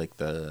had like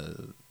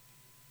the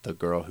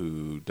girl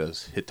who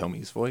does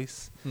Hitomi's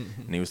voice,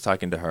 and he was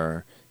talking to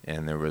her,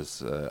 and there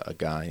was a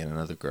guy and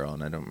another girl,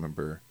 and I don't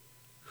remember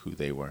who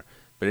they were.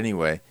 But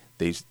anyway,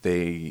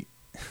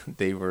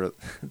 they were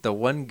the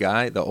one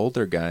guy, the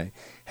older guy,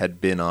 had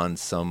been on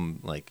some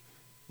like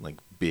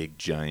big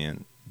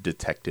giant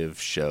detective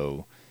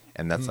show,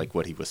 and that's like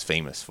what he was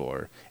famous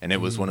for, and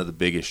it was one of the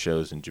biggest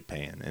shows in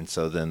Japan. And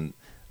so then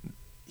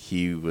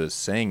he was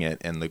saying it,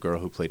 and the girl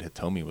who played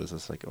Hitomi was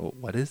just like, "Oh,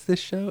 what is this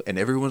show?" And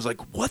everyone's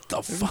like, "What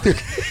the fuck?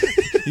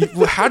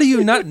 How do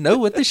you not know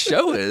what this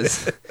show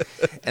is?"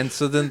 And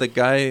so then the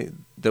guy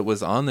that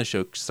was on the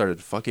show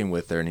started fucking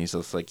with her, and he's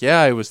just like,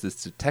 "Yeah, I was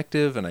this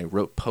detective, and I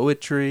wrote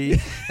poetry,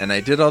 and I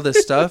did all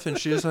this stuff." And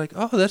she was like,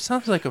 "Oh, that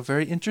sounds like a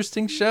very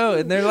interesting show."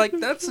 And they're like,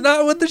 "That's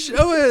not what the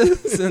show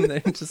is." And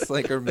they just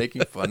like are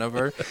making fun of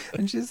her,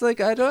 and she's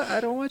like, "I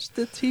don't watch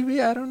the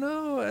TV. I don't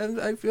know,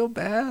 and I feel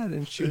bad."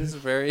 And she was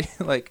very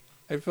like,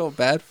 I felt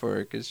bad for her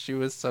because she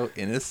was so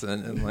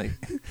innocent and like,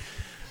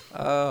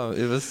 oh,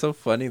 it was so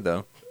funny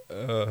though.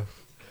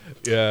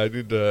 Yeah,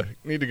 I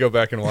need to go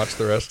back and watch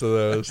the rest of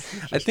those.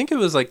 I think it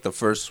was like the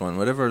first one,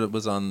 whatever it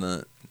was on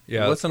the.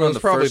 Yeah, it was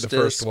probably the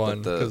first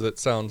one because it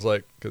sounds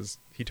like because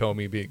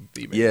Hitomi being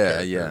the main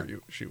character,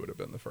 she would have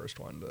been the first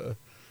one to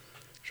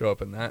show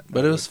up in that.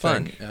 But it was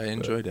fun. I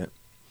enjoyed it.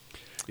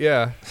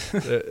 Yeah,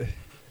 it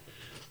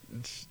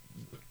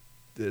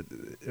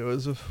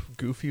was a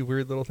goofy,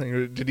 weird little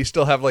thing. Did he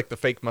still have like the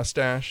fake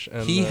mustache?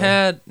 And he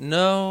had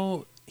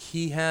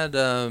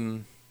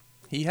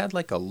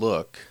like a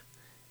look.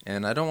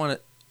 And I don't want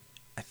to.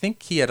 I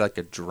think he had like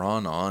a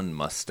drawn-on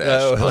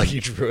mustache, he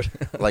drew it,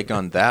 like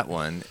on that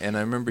one. And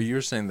I remember you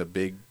were saying the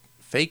big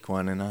fake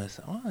one, and I was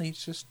like, "Oh,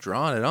 he's just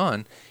drawn it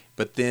on."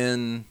 But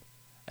then,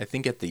 I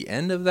think at the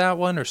end of that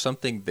one or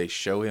something, they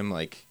show him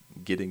like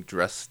getting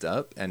dressed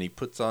up, and he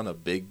puts on a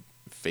big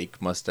fake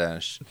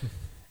mustache.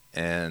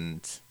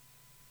 And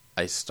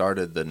I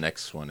started the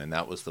next one, and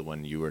that was the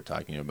one you were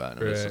talking about.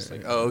 And it was just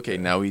like, "Oh, okay,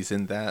 now he's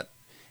in that."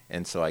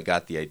 And so I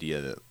got the idea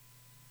that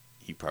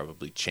he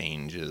probably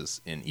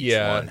changes in each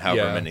one,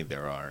 however many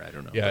there are. I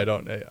don't know. Yeah, I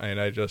don't.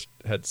 I've just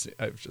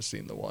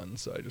seen the one,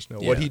 so I just know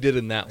what he did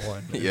in that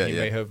one. He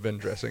may have been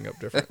dressing up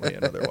differently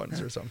in other ones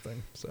or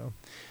something. So,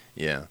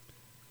 yeah.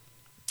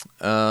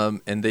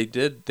 And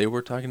they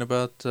were talking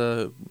about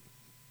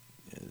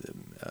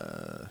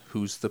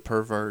who's the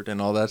pervert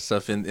and all that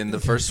stuff in the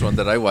first one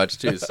that I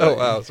watched too. So, oh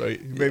wow! So you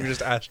maybe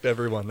just asked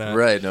everyone that.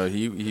 Right? No,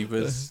 he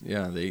was.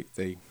 Yeah,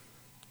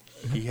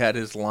 he had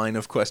his line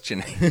of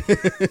questioning.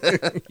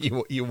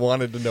 you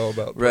wanted to know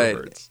about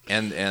perverts.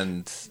 Right.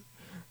 And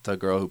the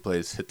girl who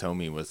plays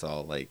Hitomi was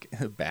all like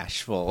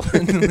bashful.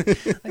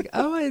 Like,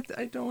 "Oh,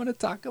 I don't want to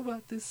talk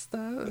about this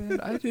stuff.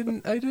 I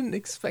didn't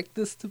expect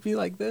this to be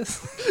like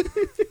this."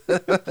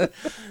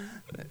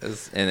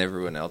 And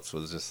everyone else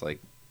was just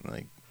like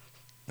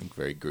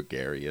very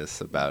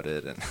gregarious about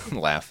it and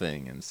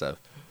laughing and stuff.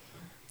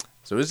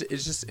 So it's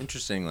just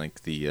interesting,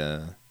 like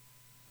the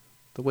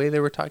way they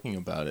were talking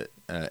about it,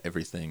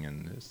 everything,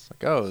 and it's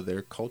like, oh,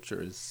 their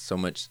culture is so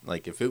much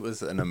like if it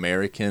was an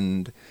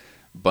American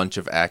bunch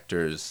of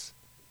actors,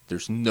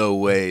 there's no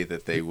way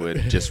that they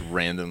would just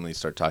randomly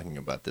start talking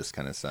about this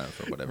kind of stuff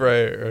or whatever.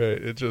 Right.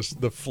 It just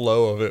the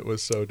flow of it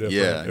was so different.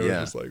 Yeah, it was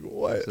just like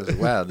what? So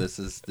wow, this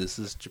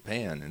is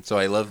Japan, and so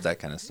I love that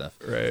kind of stuff.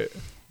 Right.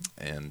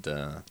 And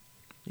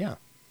yeah,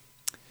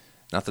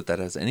 not that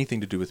has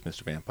anything to do with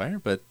Mr. Vampire,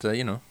 but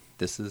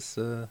this is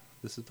the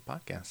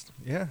podcast.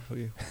 Yeah,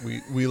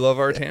 we love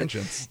our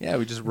tangents. Yeah,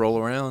 we just roll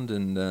around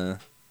and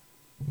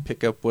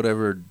pick up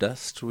whatever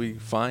dust we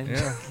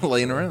find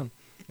laying around.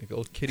 Like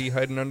old kitty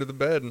hiding under the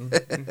bed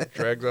and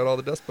drags out all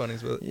the dust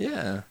bunnies with it.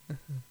 Yeah.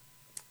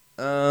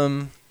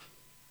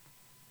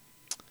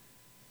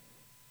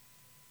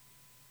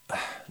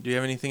 Do you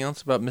have anything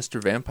else about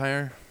Mr.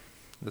 Vampire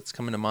that's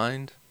coming to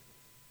mind?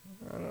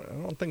 I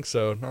don't think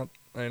so. Not.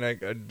 I mean,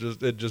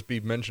 it'd just be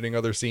mentioning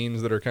other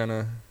scenes that are kind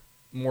of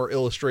more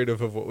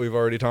illustrative of what we've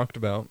already talked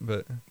about.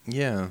 But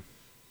Yeah.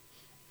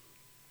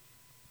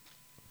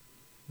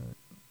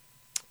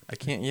 I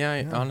can't. Yeah,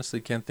 I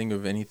honestly can't think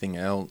of anything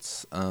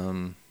else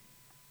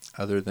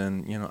other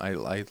than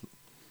I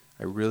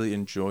really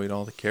enjoyed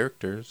all the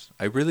characters.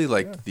 I really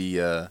liked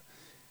the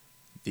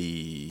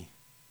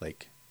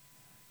like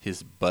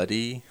his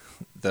buddy,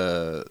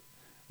 the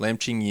Lam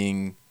Ching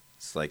Ying.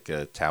 It's like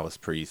a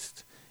Taoist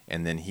priest.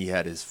 And then he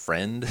had his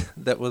friend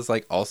that was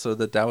like also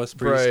the Taoist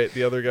priest. right,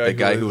 the other guy, The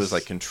guy who was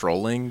like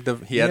controlling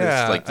he had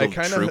Yeah, his like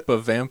little troop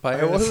of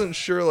vampires. I wasn't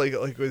sure,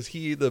 like was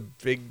he the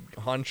big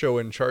honcho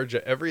in charge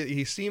of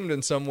he seemed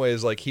in some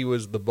ways like he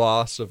was the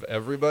boss of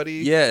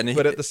everybody. Yeah,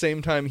 but at the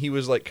same time he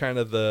was like kind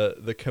of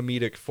the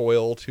comedic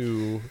foil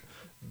to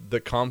the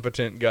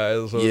competent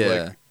guys. So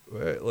Yeah.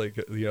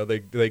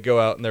 they go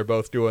out and they're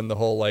both doing the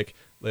whole like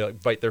they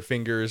like bite their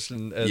fingers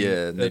and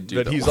they do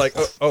but the he's like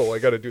oh I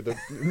gotta do the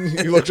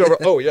he looks over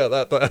oh yeah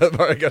that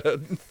I gotta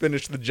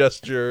finish the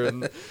gesture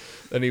and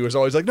he was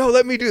always like no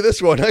let me do this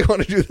one I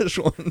want to do this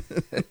one.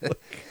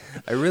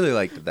 I really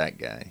liked that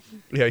guy.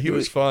 Yeah, he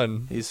was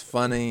fun. He's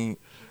funny.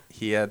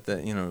 He had the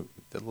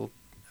little.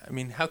 I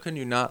mean, how can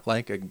you not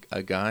like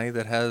a guy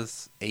that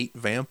has 8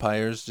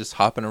 vampires just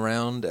hopping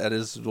around at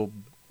his little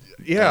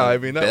I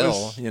mean that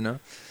bell, was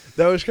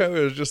that was kind of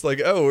it was just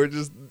like oh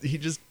he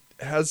just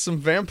has some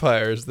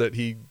vampires that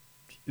he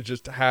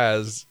just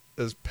has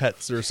as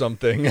pets or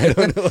something. I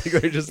don't know, like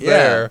they're just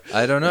there.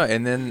 I don't know.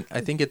 And then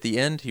I think at the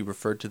end he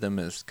referred to them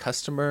as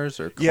customers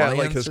or clients.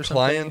 Yeah, like his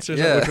clients or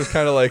something, which was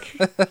kind of like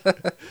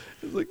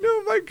he's like,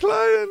 no, my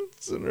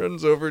clients, and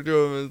runs over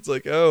to him, and it's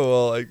like,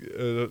 oh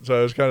well, so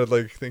I was kind of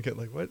like thinking,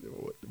 like,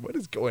 what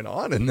is going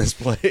on in this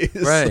place?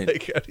 Right?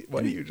 Like,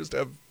 why do you just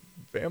have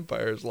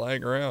vampires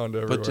lying around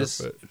everywhere? But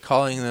just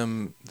calling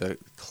them the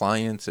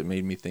clients, it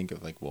made me think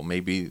of like, well,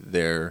 maybe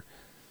they're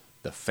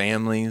the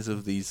families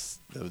of these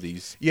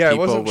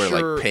people were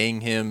like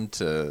paying him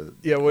to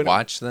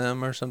watch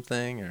them or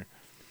something.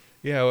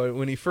 Or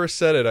when he first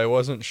said it, I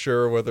wasn't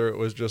sure whether it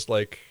was just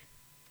like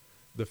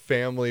the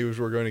families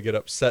were going to get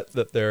upset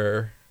that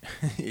their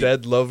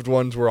dead loved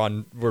ones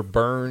were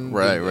burned,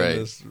 right.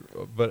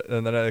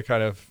 And then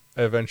I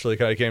eventually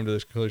came to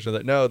this conclusion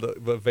that no,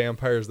 the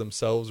vampires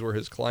themselves were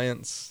his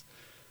clients.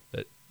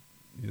 That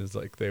it was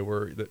like they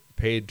were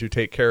paid to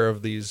take care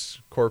of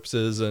these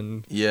corpses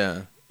and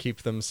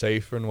keep them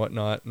safe and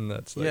whatnot, and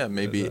that's like,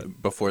 maybe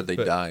before they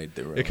died.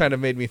 They were it kind of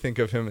made me think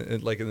of him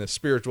in the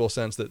spiritual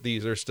sense that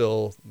these are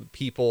still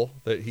people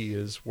that he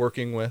is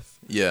working with,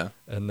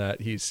 and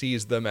that he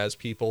sees them as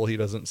people. He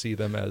doesn't see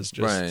them as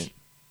just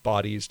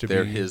bodies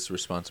they're his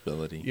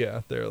responsibility.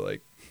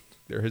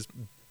 They're his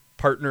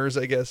partners,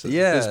 I guess. His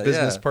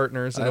business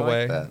partners in a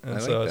way. That.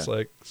 And so it's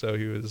like so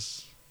he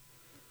was,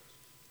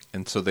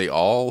 and so they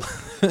all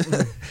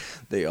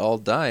they all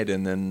died,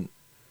 and then.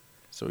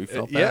 So he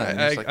felt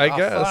bad. Yeah, I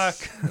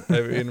guess.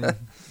 I mean,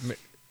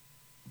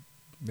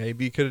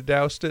 maybe he could have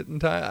doused it in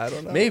time. I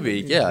don't know.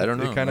 Maybe, I don't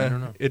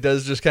know. It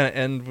does just kind of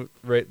end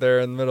right there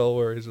in the middle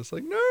where he's just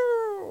like,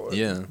 no.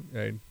 Yeah.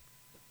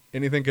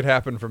 Anything could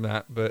happen from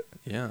that, but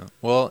yeah.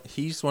 Well,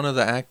 he's one of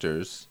the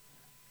actors.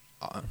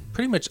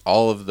 Pretty much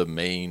all of the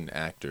main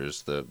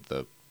actors,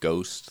 the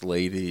ghost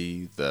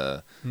lady,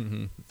 the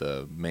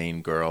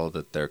main girl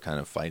that they're kind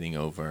of fighting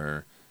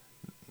over.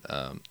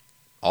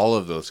 All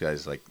of those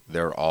guys, like,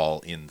 they're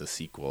all in the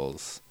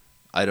sequels.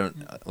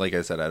 Like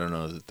I said, I don't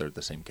know that they're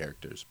the same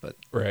characters, but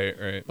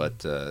right.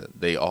 But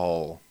they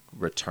all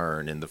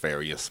return in the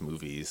various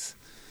movies.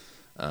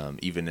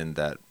 Even in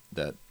that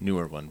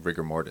newer one,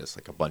 Rigor Mortis,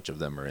 like a bunch of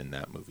them are in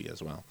that movie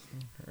as well.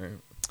 Right.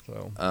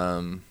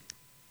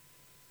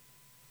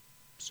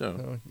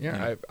 So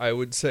I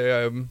would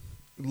say I'm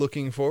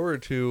looking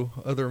forward to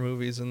other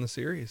movies in the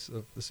series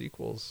of the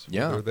sequels.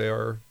 Yeah. Whether they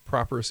are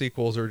proper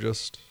sequels or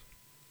just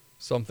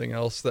something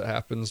else that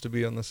happens to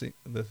be on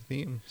the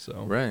theme.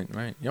 So right.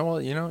 Yeah,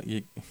 well,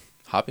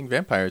 hopping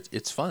vampires,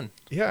 it's fun.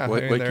 Yeah.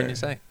 What can you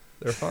say?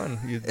 They're fun.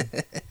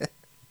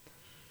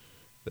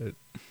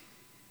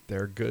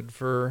 They're good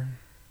for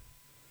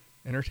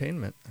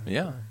entertainment.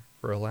 Yeah.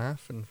 For a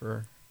laugh and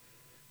for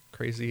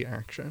crazy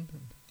action.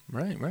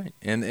 Right.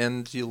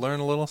 And you learn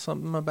a little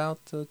something about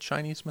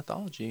Chinese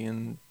mythology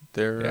and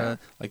their,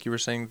 like you were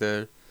saying,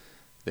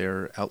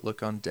 their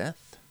outlook on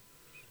death.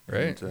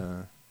 Right.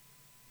 And,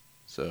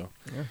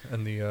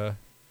 and the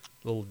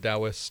little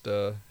Taoist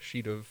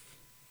sheet of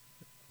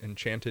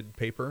enchanted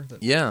paper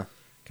that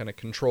kind of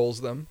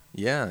controls them.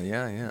 Yeah.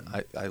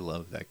 I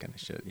love that kind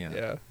of shit.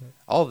 Yeah.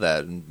 All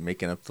that and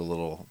making up the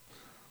little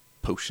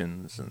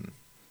potions and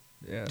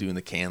doing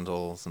the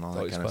candles and all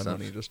that kind of stuff.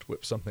 When he just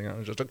whips something out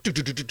and just like,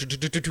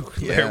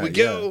 there we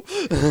go.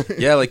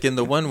 Yeah, like in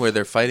the one where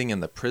they're fighting in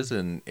the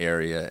prison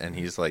area and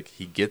he's like,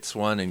 he gets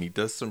one and he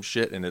does some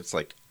shit and it's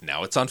like,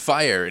 now it's on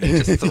fire and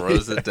he just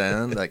throws it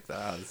down. Like,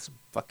 it's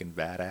fucking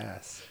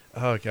badass.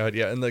 Oh god,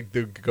 yeah, and like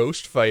the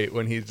ghost fight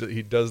when he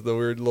does the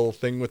weird little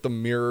thing with the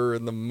mirror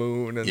and the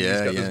moon, and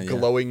he's got this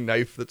glowing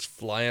knife that's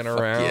flying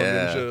around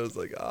and shit. It's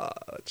like,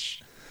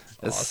 it's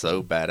that's awesome.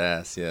 So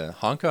badass. Yeah,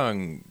 Hong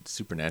Kong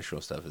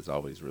supernatural stuff is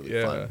always really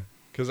fun.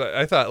 Because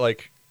I thought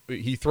like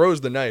he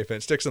throws the knife and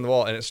it sticks in the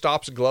wall and it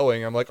stops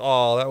glowing. I'm like,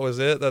 oh, that was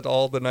it. That's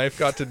all the knife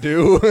got to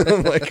do.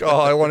 I'm like, oh,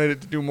 I wanted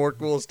it to do more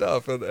cool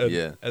stuff, and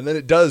then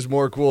it does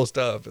more cool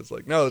stuff. It's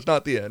like, no, it's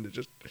not the end. It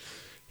just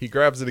he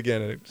grabs it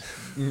again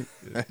and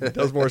it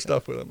does more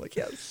stuff with it. I'm like,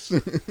 yes.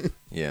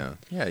 Yeah.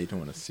 You don't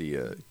want to see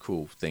a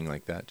cool thing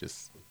like that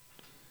just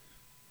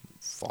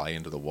fly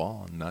into the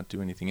wall and not do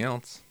anything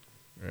else.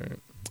 Right.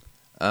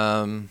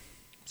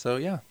 So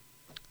yeah,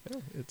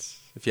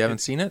 if you haven't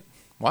seen it,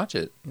 watch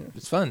it. Yeah.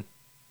 It's fun.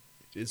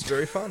 It's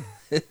very fun.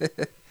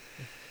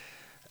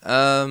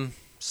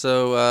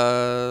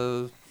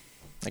 So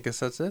I guess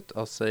that's it.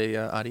 I'll say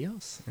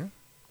adios. Yeah.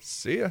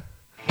 See ya.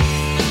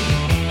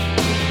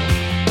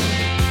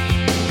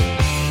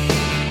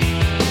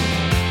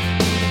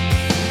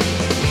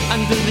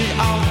 Under the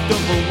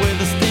October with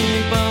the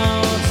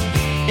steamboats,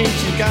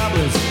 ancient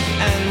goblins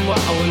and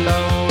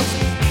wallows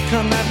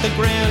come at the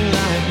grand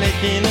line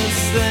making a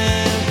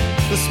sound.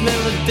 The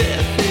smell of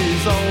death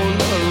is all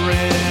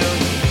around.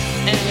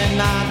 And at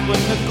night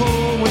when the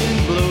cold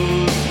wind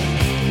blows,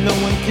 no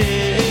one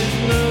cares,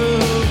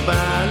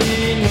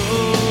 nobody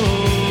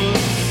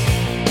knows.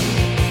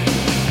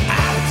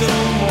 I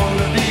don't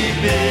wanna be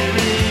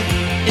buried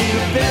in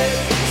a pet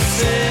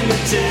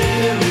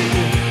cemetery.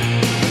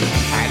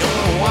 I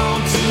don't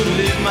want to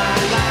live my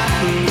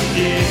life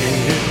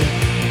again.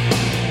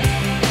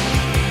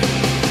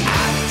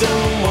 I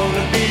don't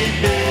wanna be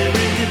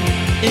buried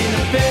in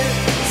a pet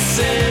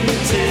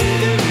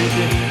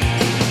cemetery.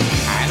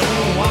 I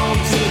don't want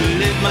to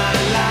live my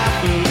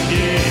life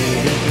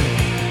again.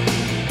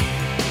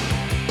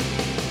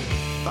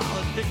 Fall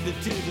addicted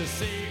to the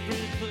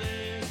sacred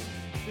place.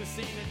 This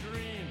ain't a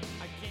dream.